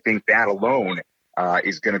baseball, and I think that alone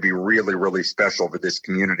is going to be really, really special for this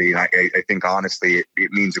community. And I think, honestly,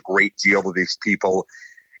 it means a great deal to these people.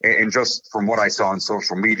 And just from what I saw on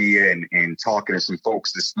social media and talking to some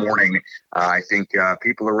folks this morning, I think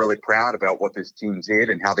people are really proud about what this team did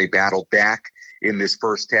and how they battled back in this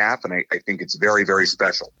first half. And I think it's very, very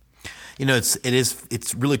special.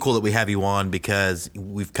 It's really cool that we have you on, because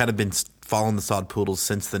we've kind of been following the Sod Poodles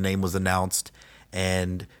since the name was announced,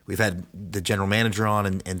 and we've had the general manager on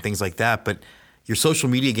and things like that. But your social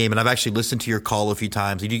media game, and I've actually listened to your call a few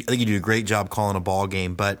times. I think you do a great job calling a ball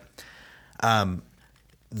game, but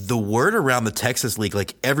the word around the Texas League,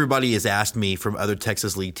 like everybody has asked me from other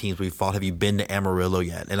Texas League teams we've fought, have you been to Amarillo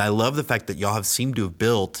yet? And I love the fact that y'all have seemed to have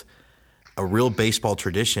built a real baseball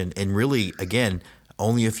tradition in really, again,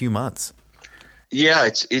 only a few months. Yeah,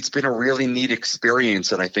 it's been a really neat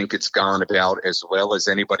experience, and I think it's gone about as well as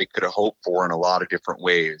anybody could have hoped for in a lot of different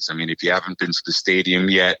ways. I mean, if you haven't been to the stadium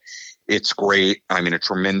yet, it's great. I mean, a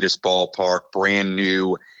tremendous ballpark, brand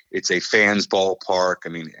new. It's a fans ballpark. I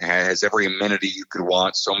mean, it has every amenity you could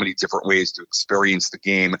want, so many different ways to experience the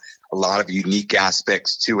game, a lot of unique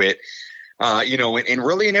aspects to it. And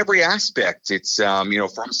really in every aspect, it's,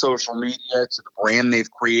 from social media to the brand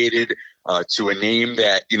they've created, to a name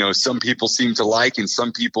that, some people seem to like and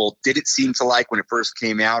some people didn't seem to like when it first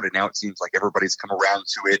came out. And now it seems like everybody's come around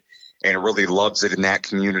to it and really loves it in that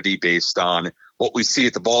community based on what we see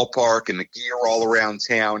at the ballpark and the gear all around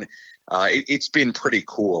town. It's been pretty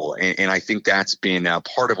cool. And I think that's been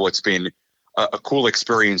part of what's been a cool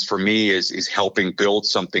experience for me is helping build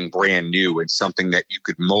something brand new and something that you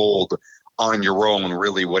could mold on your own,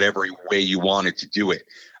 really, whatever way you wanted to do it.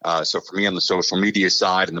 So for me on the social media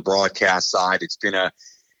side and the broadcast side,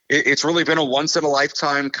 it's really been a once in a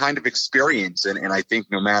lifetime kind of experience. And I think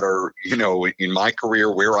no matter, in my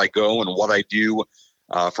career, where I go and what I do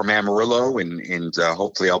from Amarillo and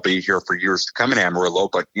hopefully I'll be here for years to come in Amarillo,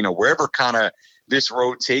 but, wherever kind of this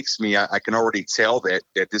road takes me, I can already tell that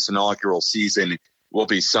this inaugural season will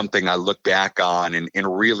be something I look back on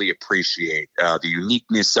and really appreciate the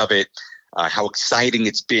uniqueness of it. How exciting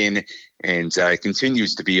it's been, and it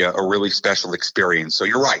continues to be a really special experience. So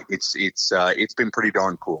you're right; it's been pretty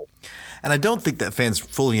darn cool. And I don't think that fans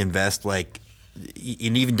fully invest, and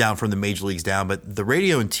even down from the major leagues down, but the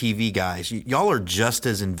radio and TV guys, y'all are just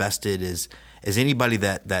as invested as anybody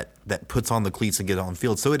that puts on the cleats and get on the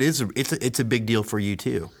field. So it's a big deal for you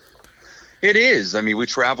too. It is. I mean, we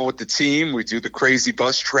travel with the team. We do the crazy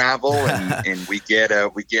bus travel, and we get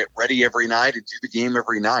ready every night and do the game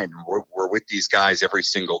every night. And we're with these guys every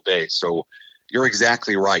single day. So you're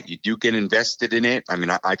exactly right. You do get invested in it. I mean,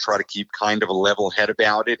 I try to keep kind of a level head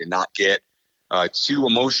about it and not get too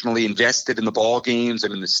emotionally invested in the ball games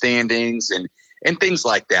and in the standings and things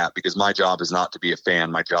like that, because my job is not to be a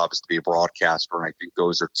fan. My job is to be a broadcaster, and I think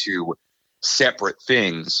those are two separate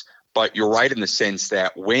things. But you're right in the sense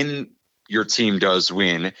that when your team does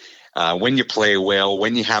win, when you play well,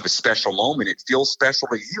 when you have a special moment, it feels special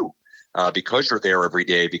to you because you're there every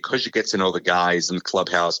day, because you get to know the guys in the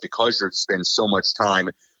clubhouse, because you spend so much time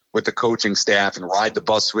with the coaching staff and ride the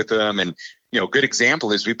bus with them. And, good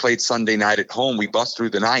example is we played Sunday night at home. We bussed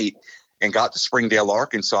through the night and got to Springdale,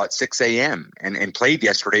 Arkansas at 6 a.m. and played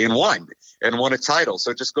yesterday and won a title.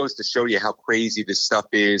 So it just goes to show you how crazy this stuff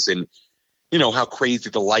is and, how crazy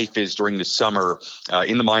the life is during the summer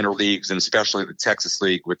in the minor leagues and especially the Texas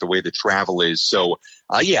League with the way the travel is. So,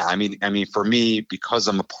 I mean, for me, because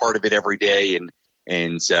I'm a part of it every day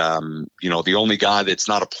and the only guy that's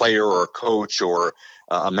not a player or a coach or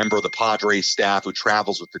a member of the Padres staff who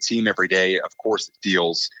travels with the team every day, of course, it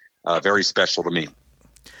feels very special to me.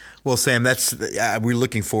 Well, Sam, we're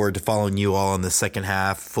looking forward to following you all in the second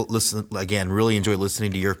half. Really enjoy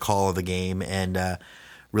listening to your call of the game and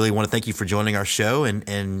really want to thank you for joining our show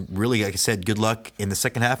and really, like I said, good luck in the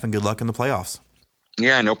second half and good luck in the playoffs.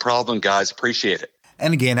 Yeah, no problem, guys. Appreciate it.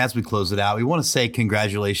 And again, as we close it out, we want to say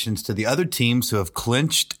congratulations to the other teams who have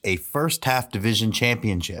clinched a first half division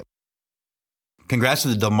championship. Congrats to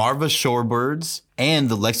the Delmarva Shorebirds and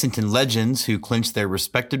the Lexington Legends who clinched their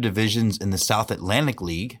respective divisions in the South Atlantic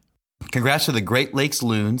League. Congrats to the Great Lakes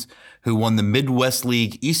Loons, who won the Midwest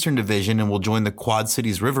League Eastern Division and will join the Quad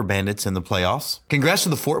Cities River Bandits in the playoffs. Congrats to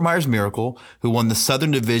the Fort Myers Miracle, who won the Southern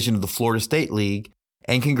Division of the Florida State League.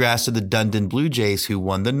 And congrats to the Dundon Blue Jays, who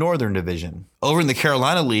won the Northern Division. Over in the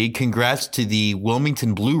Carolina League, congrats to the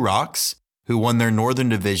Wilmington Blue Rocks, who won their Northern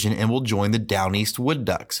Division and will join the Down East Wood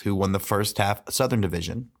Ducks, who won the first half Southern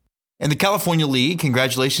Division. In the California League,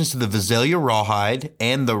 congratulations to the Visalia Rawhide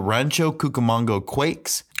and the Rancho Cucamonga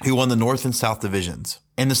Quakes, who won the North and South Divisions.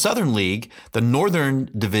 In the Southern League, the Northern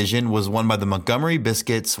Division was won by the Montgomery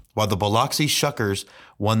Biscuits, while the Biloxi Shuckers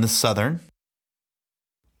won the Southern.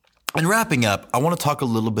 And wrapping up, I want to talk a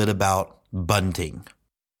little bit about bunting.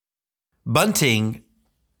 Bunting,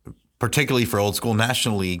 particularly for old school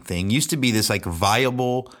National League thing, used to be this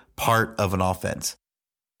viable part of an offense.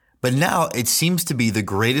 But now it seems to be the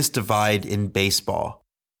greatest divide in baseball.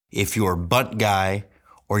 If you're a bunt guy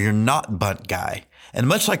or you're not bunt guy. And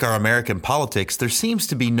much like our American politics, there seems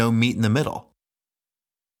to be no meat in the middle.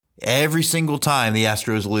 Every single time the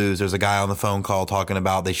Astros lose, there's a guy on the phone call talking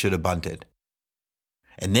about they should have bunted.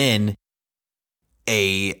 And then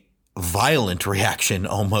a violent reaction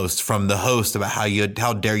almost from the host about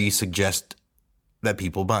how dare you suggest that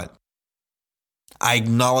people bunt. I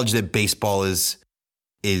acknowledge that baseball is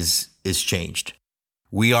changed.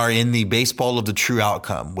 We are in the baseball of the true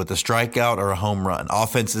outcome with a strikeout or a home run.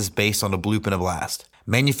 Offense is based on a bloop and a blast.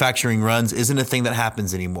 Manufacturing runs isn't a thing that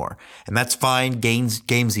happens anymore. And that's fine. Games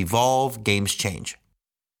evolve. Games change.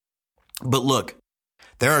 But look,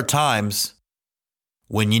 there are times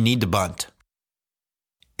when you need to bunt.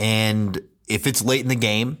 And if it's late in the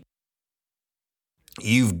game,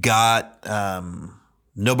 you've got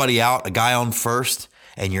nobody out, a guy on first,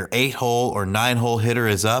 and your 8-hole or 9-hole hitter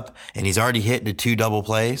is up, and he's already hit into 2 double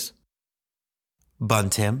plays,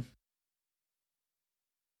 bunt him.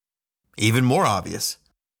 Even more obvious.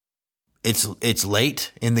 It's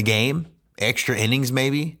late in the game, extra innings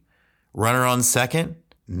maybe, runner on second,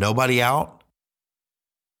 nobody out,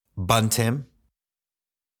 bunt him.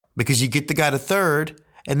 Because you get the guy to third,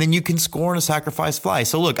 and then you can score on a sacrifice fly.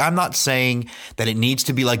 So look, I'm not saying that it needs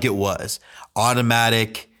to be like it was.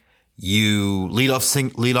 Automatic, you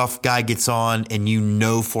leadoff guy gets on, and you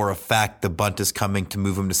know for a fact the bunt is coming to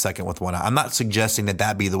move him to second with 1 out. I'm not suggesting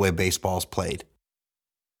that be the way baseball's played.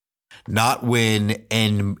 Not when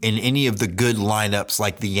in any of the good lineups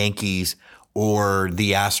like the Yankees or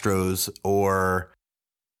the Astros or,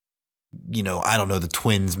 I don't know, the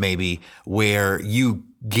Twins maybe, where you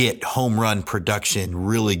get home run production,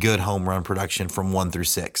 really good home run production from 1 through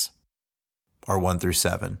 6 or 1 through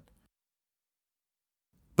 7.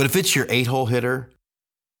 But if it's your 8-hole hitter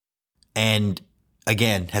and,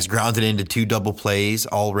 again, has grounded into 2 double plays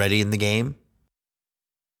already in the game,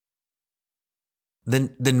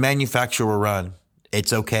 then manufacture a run.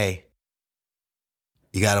 It's okay.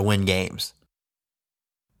 You got to win games.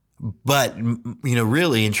 But,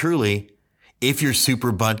 really and truly, if you're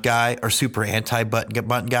super bunt guy or super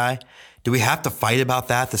anti-bunt guy, do we have to fight about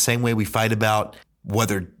that the same way we fight about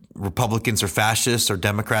whether Republicans are fascists or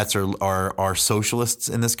Democrats are socialists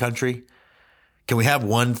in this country? Can we have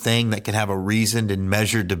one thing that can have a reasoned and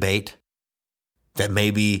measured debate that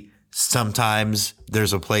maybe sometimes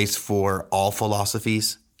there's a place for all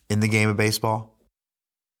philosophies in the game of baseball?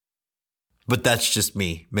 But that's just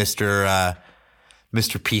me, Mr.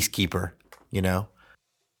 Peacekeeper,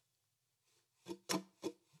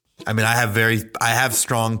 I mean, I have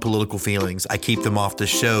strong political feelings. I keep them off the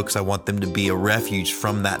show because I want them to be a refuge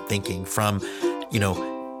from that thinking, for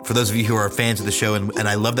those of you who are fans of the show, and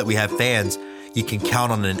I love that we have fans, you can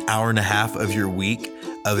count on an hour and a half of your week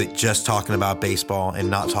of it just talking about baseball and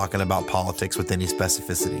not talking about politics with any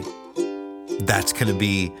specificity. That's going to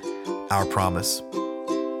be our promise.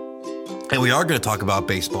 And we are going to talk about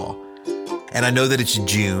baseball. And I know that it's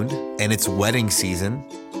June and it's wedding season.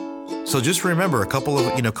 So just remember a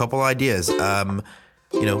couple ideas.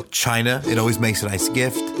 China, it always makes a nice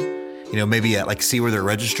gift. Maybe see where they're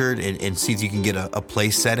registered and see if you can get a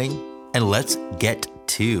place setting. And let's get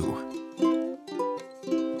to